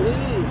 am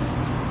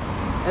He,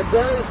 and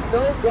there is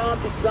no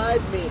God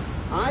beside me.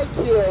 I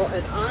kill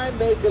and I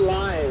make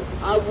alive.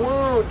 I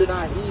wound and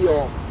I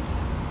heal.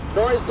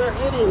 Nor is there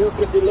any who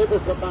can deliver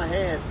from my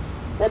hand.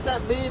 What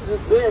that means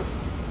is this.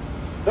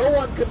 No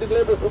one can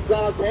deliver from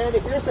God's hand.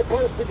 If you're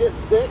supposed to get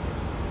sick,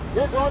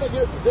 you're going to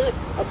get sick.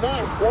 A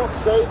mask won't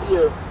save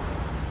you.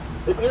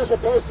 If you're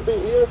supposed to be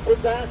healed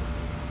from that,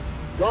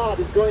 God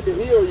is going to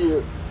heal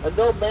you. And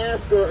no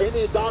mask or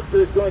any doctor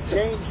is going to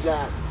change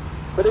that.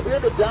 But if you're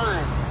to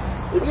die,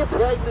 if you're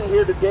pregnant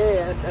here today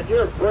and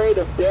you're afraid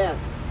of death,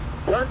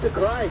 turn to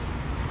Christ.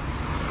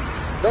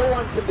 No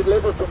one can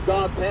deliver from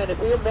God's hand. If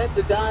you're meant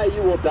to die,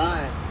 you will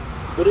die.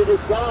 But it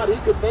is God. He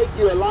can make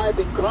you alive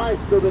in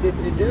Christ so that if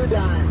you do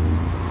die,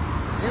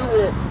 you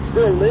will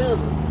still live.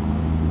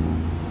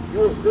 You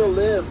will still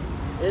live.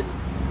 In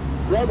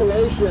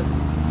Revelation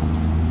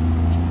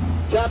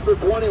chapter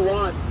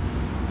 21,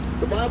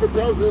 the Bible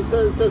tells us,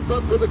 it says,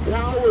 but for the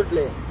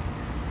cowardly,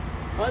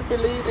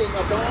 unbelieving,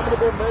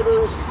 abominable,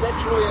 murderers,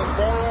 sexually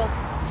immoral,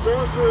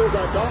 sorcerers,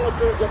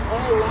 idolaters, and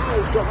all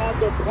liars shall have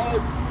their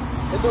part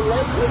in the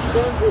lake which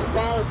burns with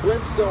fire and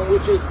brimstone,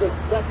 which is the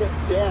second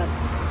death.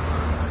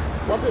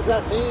 What does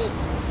that mean?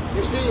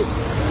 You see,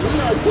 we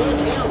are dead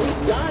now.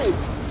 We've died.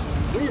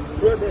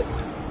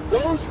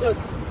 Those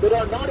that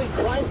are not in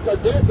Christ are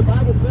dead. The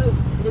Bible says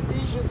in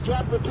Ephesians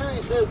chapter 2,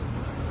 he says,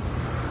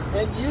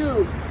 and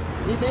you,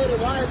 he made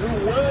alive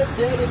who were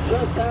dead in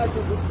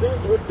trespasses and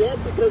sins. We're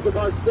dead because of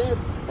our sins.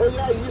 Oh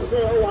yeah, you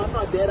say, oh, I'm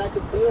not dead. I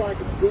can feel, I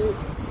can see.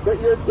 But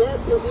you're dead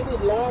to any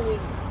longing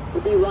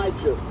to be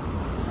righteous.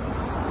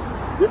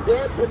 You're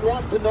dead to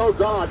want to know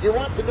God. You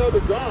want to know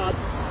the God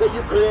that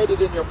you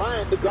created in your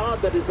mind, the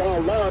God that is all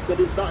love, that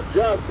is not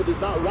just, that is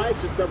not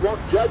righteous, that won't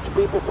judge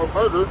people for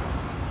murder.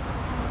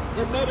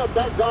 You've made up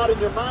that God in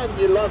your mind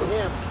and you love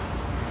Him.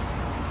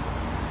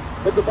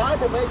 But the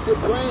Bible makes it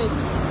plain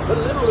that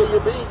literally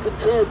you're being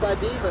controlled by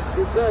demons.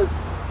 It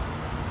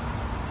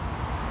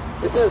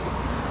says,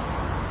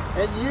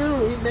 and you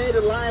he made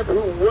alive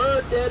who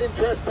were dead in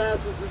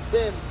trespasses and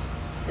sins,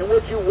 in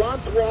which you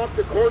once walked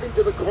according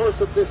to the course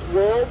of this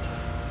world.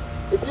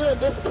 If you're in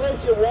this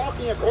place, you're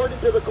walking according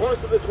to the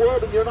course of this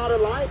world, and you're not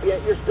alive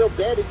yet, you're still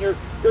dead, and you're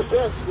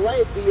still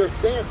enslaved to your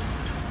sin.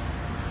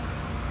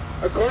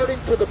 According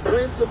to the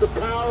prince of the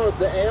power of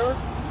the air,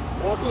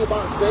 talking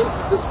about Satan,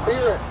 the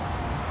spirit,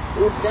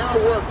 who now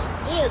works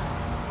in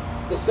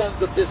the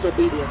sons of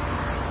disobedience.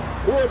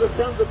 Who are the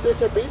sons of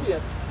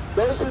disobedience?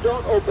 Those who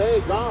don't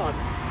obey God.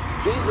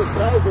 Jesus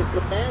tells us,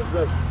 commands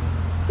us,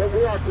 that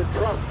we are to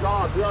trust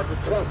God, we are to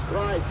trust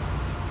Christ.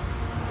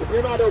 If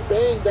you're not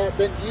obeying that,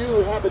 then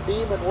you have a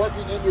demon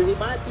working in you. He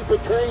might be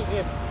portraying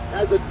him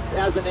as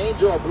an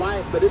angel of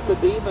light, but it's a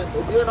demon.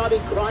 If you're not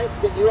in Christ,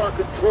 then you are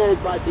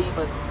controlled by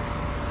demons.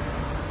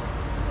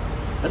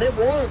 And it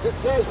warns, it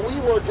says, we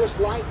were just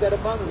like that,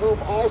 among whom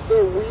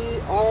also we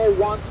all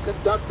once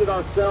conducted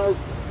ourselves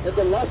in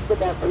the lust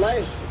of our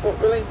flesh,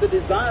 fulfilling the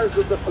desires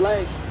of the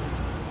flesh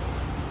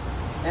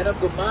and of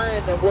the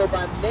mind, and were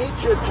by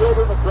nature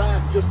children of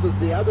wrath, just as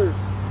the others.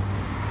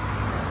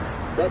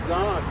 But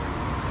God,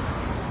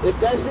 if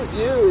this is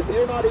you, if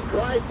you're not in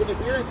Christ, and if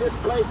you're in this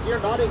place, you're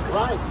not in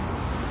Christ.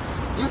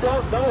 You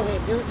don't know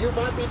him. You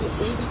might be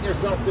deceiving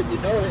yourself that you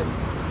know him,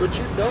 but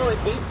you know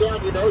it deep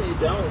down, you know you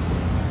don't.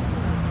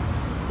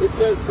 It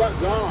says, but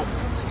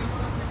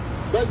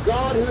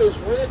God who is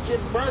rich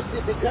in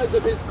mercy because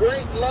of his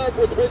great love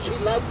with which he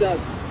loved us,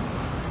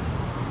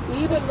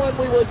 even when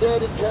we were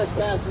dead in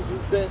trespasses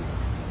and sins,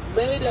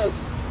 made us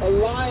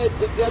alive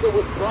together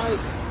with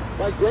Christ.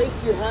 By grace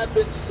you have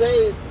been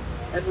saved,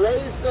 and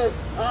raised us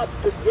up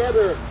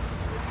together,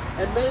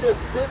 and made us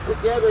sit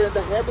together in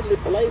the heavenly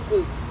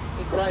places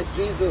in Christ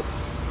Jesus,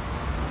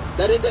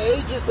 that in the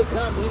ages to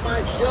come he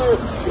might show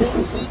the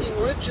exceeding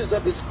riches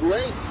of his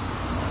grace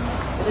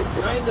and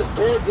his kindness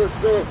towards us.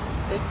 So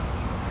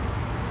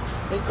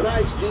in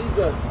Christ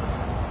Jesus,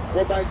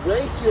 for by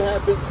grace you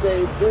have been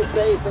saved through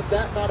faith, and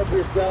that not of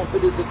yourself,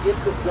 it is a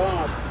gift of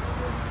God,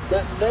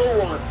 that no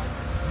one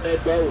may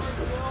boast.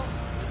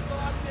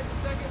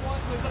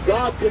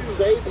 God can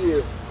save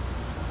you.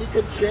 He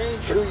can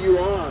change who you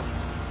are.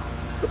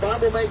 The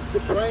Bible makes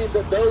it plain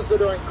that those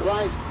that are in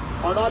Christ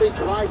are not in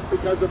Christ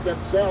because of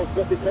themselves,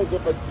 but because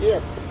of a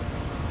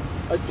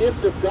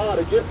gift of God,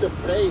 a gift of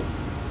faith.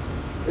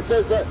 It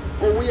says that,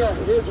 for we are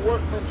his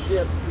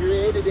workmanship,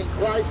 created in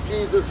Christ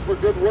Jesus for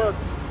good works,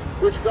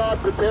 which God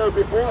prepared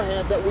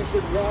beforehand that we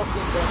should walk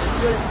in them.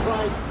 If you're in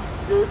Christ,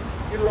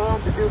 you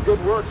long to do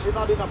good works. You're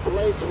not in a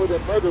place where they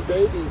murder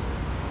babies.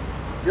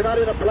 You're not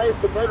in a place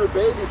to murder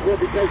babies where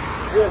because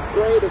you're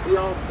afraid of your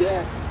own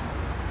death.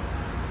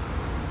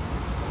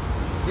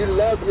 You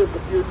love your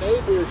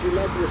neighbor as you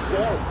love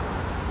yourself.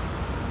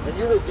 And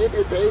you will give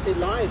your baby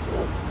life.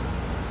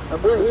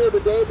 And we're here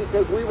today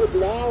because we would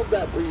long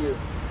that for you.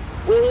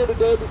 We're here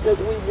today because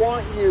we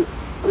want you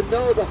to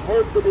know the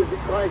hope that is in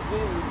Christ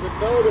Jesus, to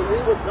know that we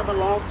will come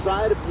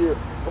alongside of you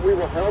and we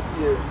will help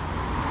you.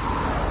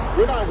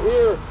 We're not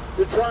here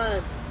to try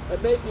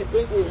and make you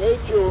think we hate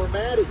you or we're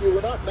mad at you.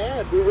 We're not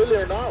mad. We really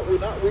are not. We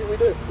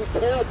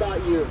care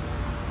about you.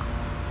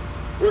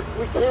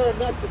 We care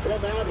enough to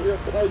come out here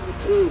and tell you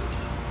truth,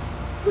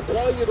 to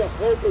tell you the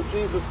hope of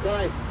Jesus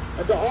Christ,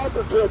 and to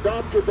offer to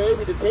adopt your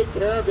baby, to take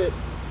care of it,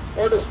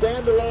 or to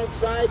stand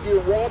alongside you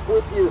and walk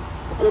with you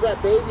until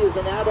that baby is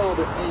an adult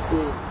if need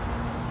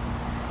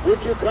be.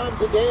 Would you come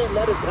today and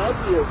let us help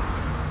you?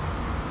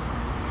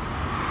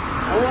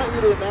 I want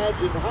you to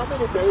imagine how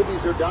many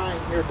babies are dying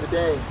here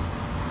today.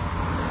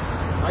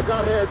 I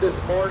got here this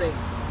morning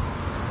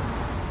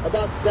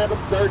about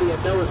 7:30,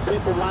 and there was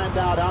people lined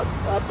up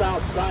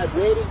outside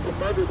waiting to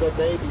murder their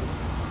babies.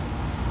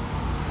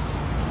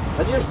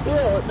 And you're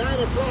still at 9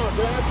 o'clock,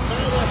 right?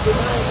 9 after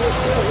 9, you're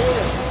still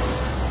here.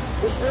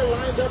 We're still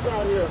lined up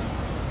out here.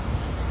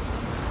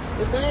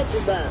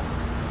 Imagine that.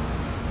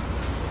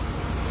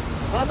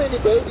 How many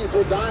babies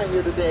were dying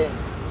here today?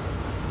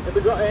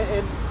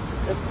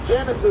 In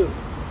Genesis,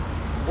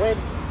 when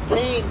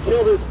Cain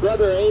killed his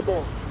brother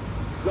Abel,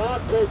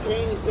 God told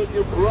Cain, he said,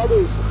 your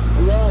brother's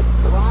blood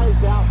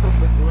cries out from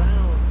the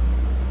ground.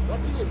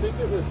 What do you think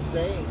it was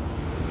saying?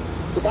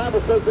 The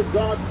Bible says that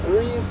God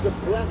breathed the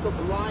breath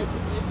of life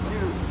into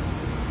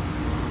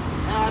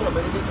Adam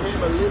and he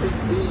became a living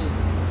being.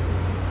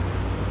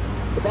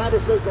 The Bible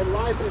says the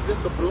life is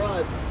in the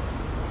blood.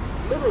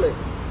 Literally,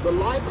 the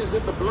life is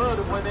in the blood.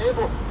 And when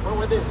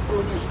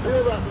you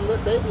spill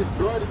that baby's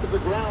blood into the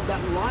ground,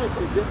 that life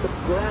is in the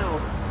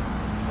ground.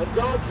 And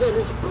God said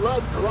his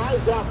blood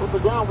cries out from the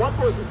ground. What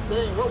was it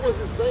saying? What was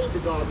it saying to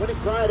God? When it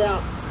cried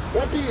out,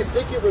 what do you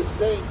think it was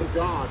saying to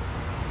God?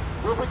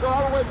 When we go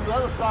all the way to the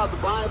other side of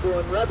the Bible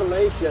in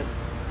Revelation,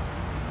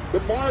 the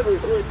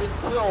martyrs who had been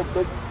killed,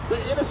 the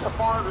innocent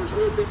martyrs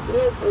who had been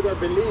killed for their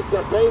belief,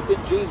 their faith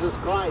in Jesus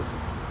Christ,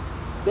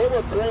 they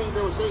were praying,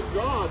 they were saying,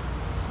 God,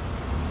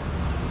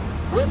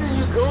 when are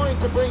you going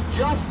to bring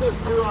justice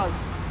to us?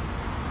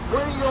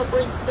 When are you going to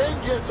bring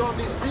vengeance on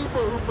these people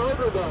who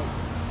murdered us?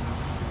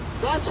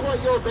 That's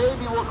what your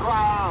baby will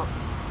cry out.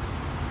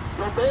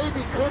 Your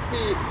baby could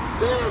be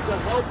there to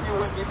help you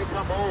when you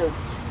become old.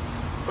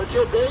 But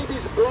your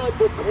baby's blood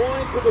will pour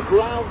into the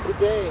ground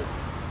today.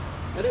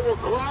 And it will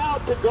cry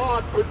out to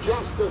God for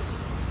justice.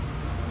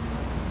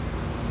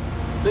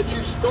 That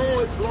you stole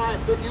its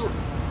life, that you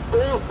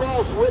bore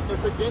false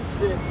witness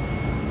against it,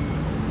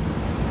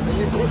 and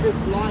you took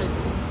its life.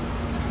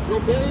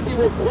 Your baby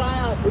will cry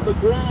out to the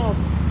ground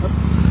and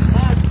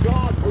ask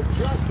God for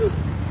justice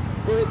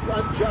for its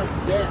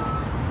unjust death.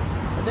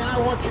 And now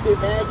I want you to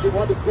imagine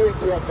what it's doing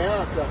to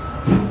America.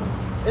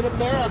 In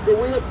America,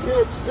 we have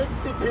killed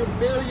 62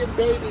 million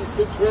babies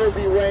since Roe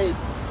v. Wade.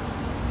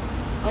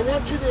 I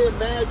want you to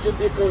imagine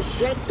the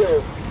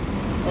crescendo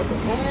of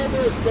all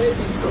those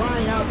babies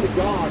crying out to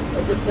God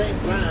at the same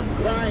time,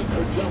 crying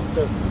for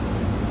justice.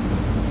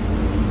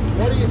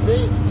 What do you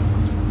think?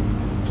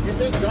 You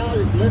think God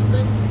is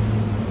listening?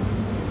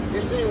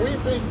 You see, we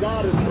think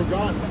God has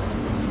forgotten.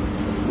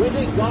 We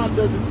think God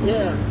doesn't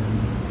care.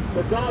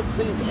 But God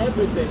sees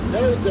everything,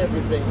 knows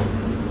everything.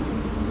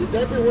 He's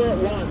everywhere at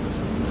once.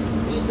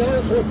 He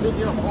knows what's in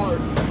your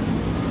heart.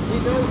 He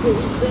knows that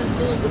He sent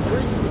me to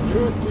preach the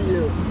truth to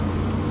you,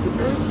 to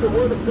preach the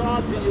Word of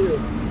God to you.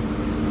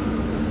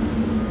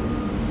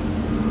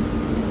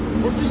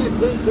 What do you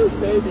think those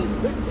babies,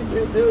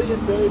 62 million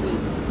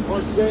babies,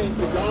 are saying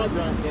to God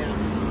right now?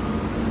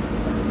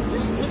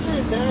 Can you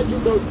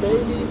imagine those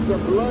babies, the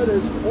blood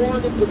is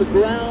pouring into the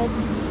ground,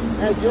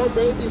 as your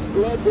baby's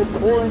blood will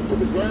pour into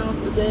the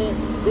ground today,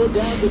 go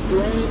down the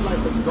drain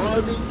like the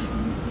garbage?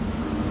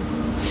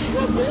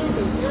 Your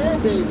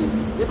baby.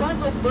 If I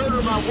go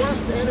murder my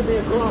worst enemy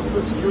across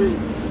the street,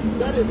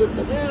 that is a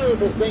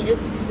terrible thing. It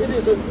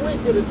is a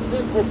wicked and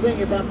sinful thing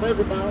if I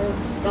murder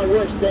my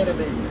worst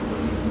enemy.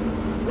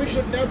 We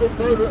should never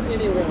murder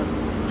anyone.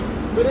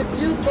 But if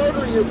you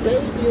murder your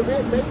baby, it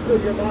won't make so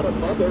you're not a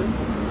mother.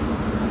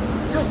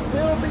 You'll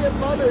still be a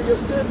mother.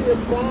 You'll still be a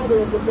father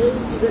of the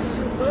baby that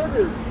you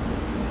murdered.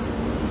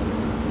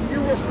 You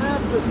will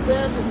have to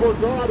stand before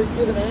God and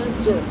give an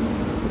answer.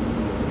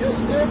 You'll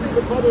still be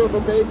the mother of a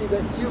baby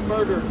that you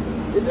murdered.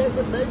 It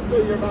doesn't make so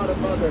you're not a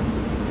mother.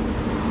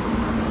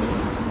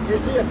 You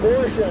see,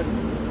 abortion,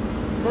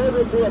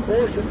 murder through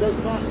abortion does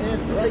not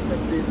end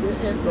pregnancies. It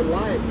ends a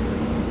life.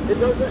 It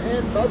doesn't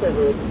end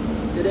motherhood.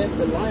 It ends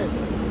a life.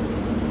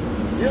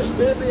 You'll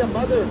still be a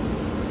mother.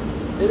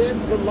 It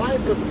ends the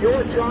life of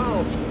your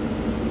child,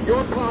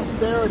 your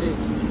posterity,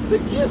 the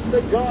gift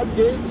that God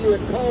gave you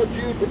and called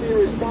you to be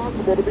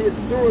responsible, to be a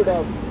steward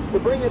of, to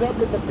bring it up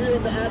in the fear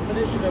and the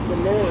admonition of the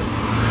Lord.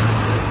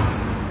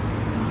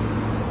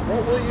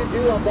 What will you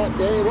do on that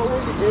day? What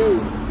will you do?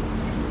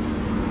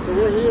 So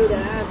we're here to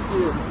ask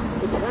you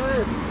to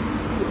turn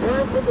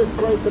from this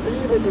place of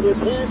evil, to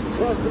repent and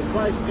trust in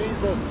Christ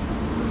Jesus.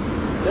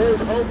 There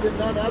is hope in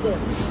none other.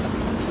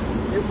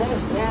 You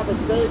must have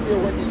a Savior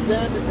when you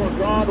stand before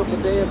God on the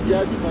day of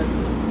judgment.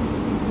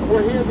 And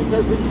we're here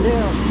because we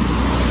care.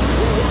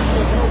 We want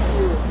to help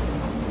you.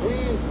 We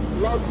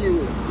love you.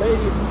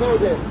 Ladies, know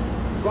this.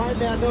 Right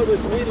now, know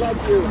this. We love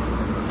you.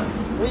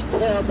 We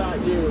care about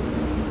you.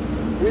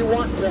 We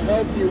want to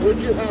help you. Would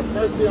you have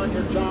mercy on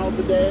your child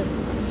today?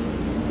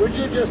 Would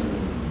you just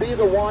be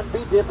the one,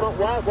 be different?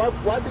 Why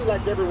be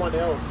like everyone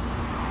else?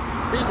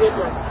 Be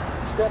different.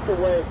 Step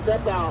away.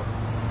 Step out.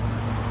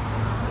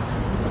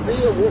 Be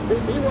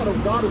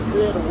what God has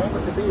created a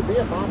woman to be. Be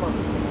a mama.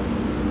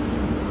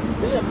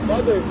 Be a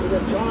mother to the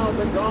child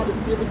that God has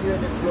given you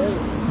in His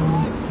grace.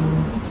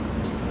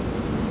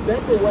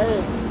 Step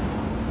away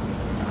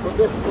from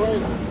this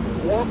place.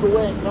 Walk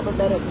away and come and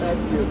let us help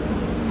you.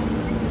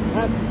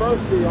 Have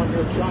mercy on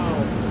your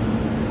child.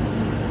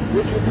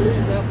 Would you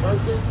please have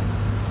mercy?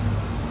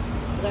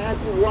 Can I ask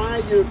you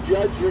why you have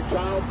judged your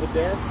child to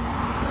death?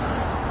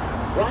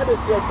 Why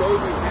does your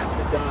baby have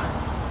to die?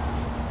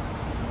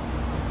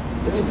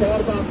 Have you thought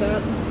about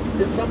that?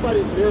 If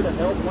somebody's here to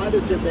help, why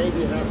does your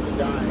baby have to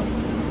die?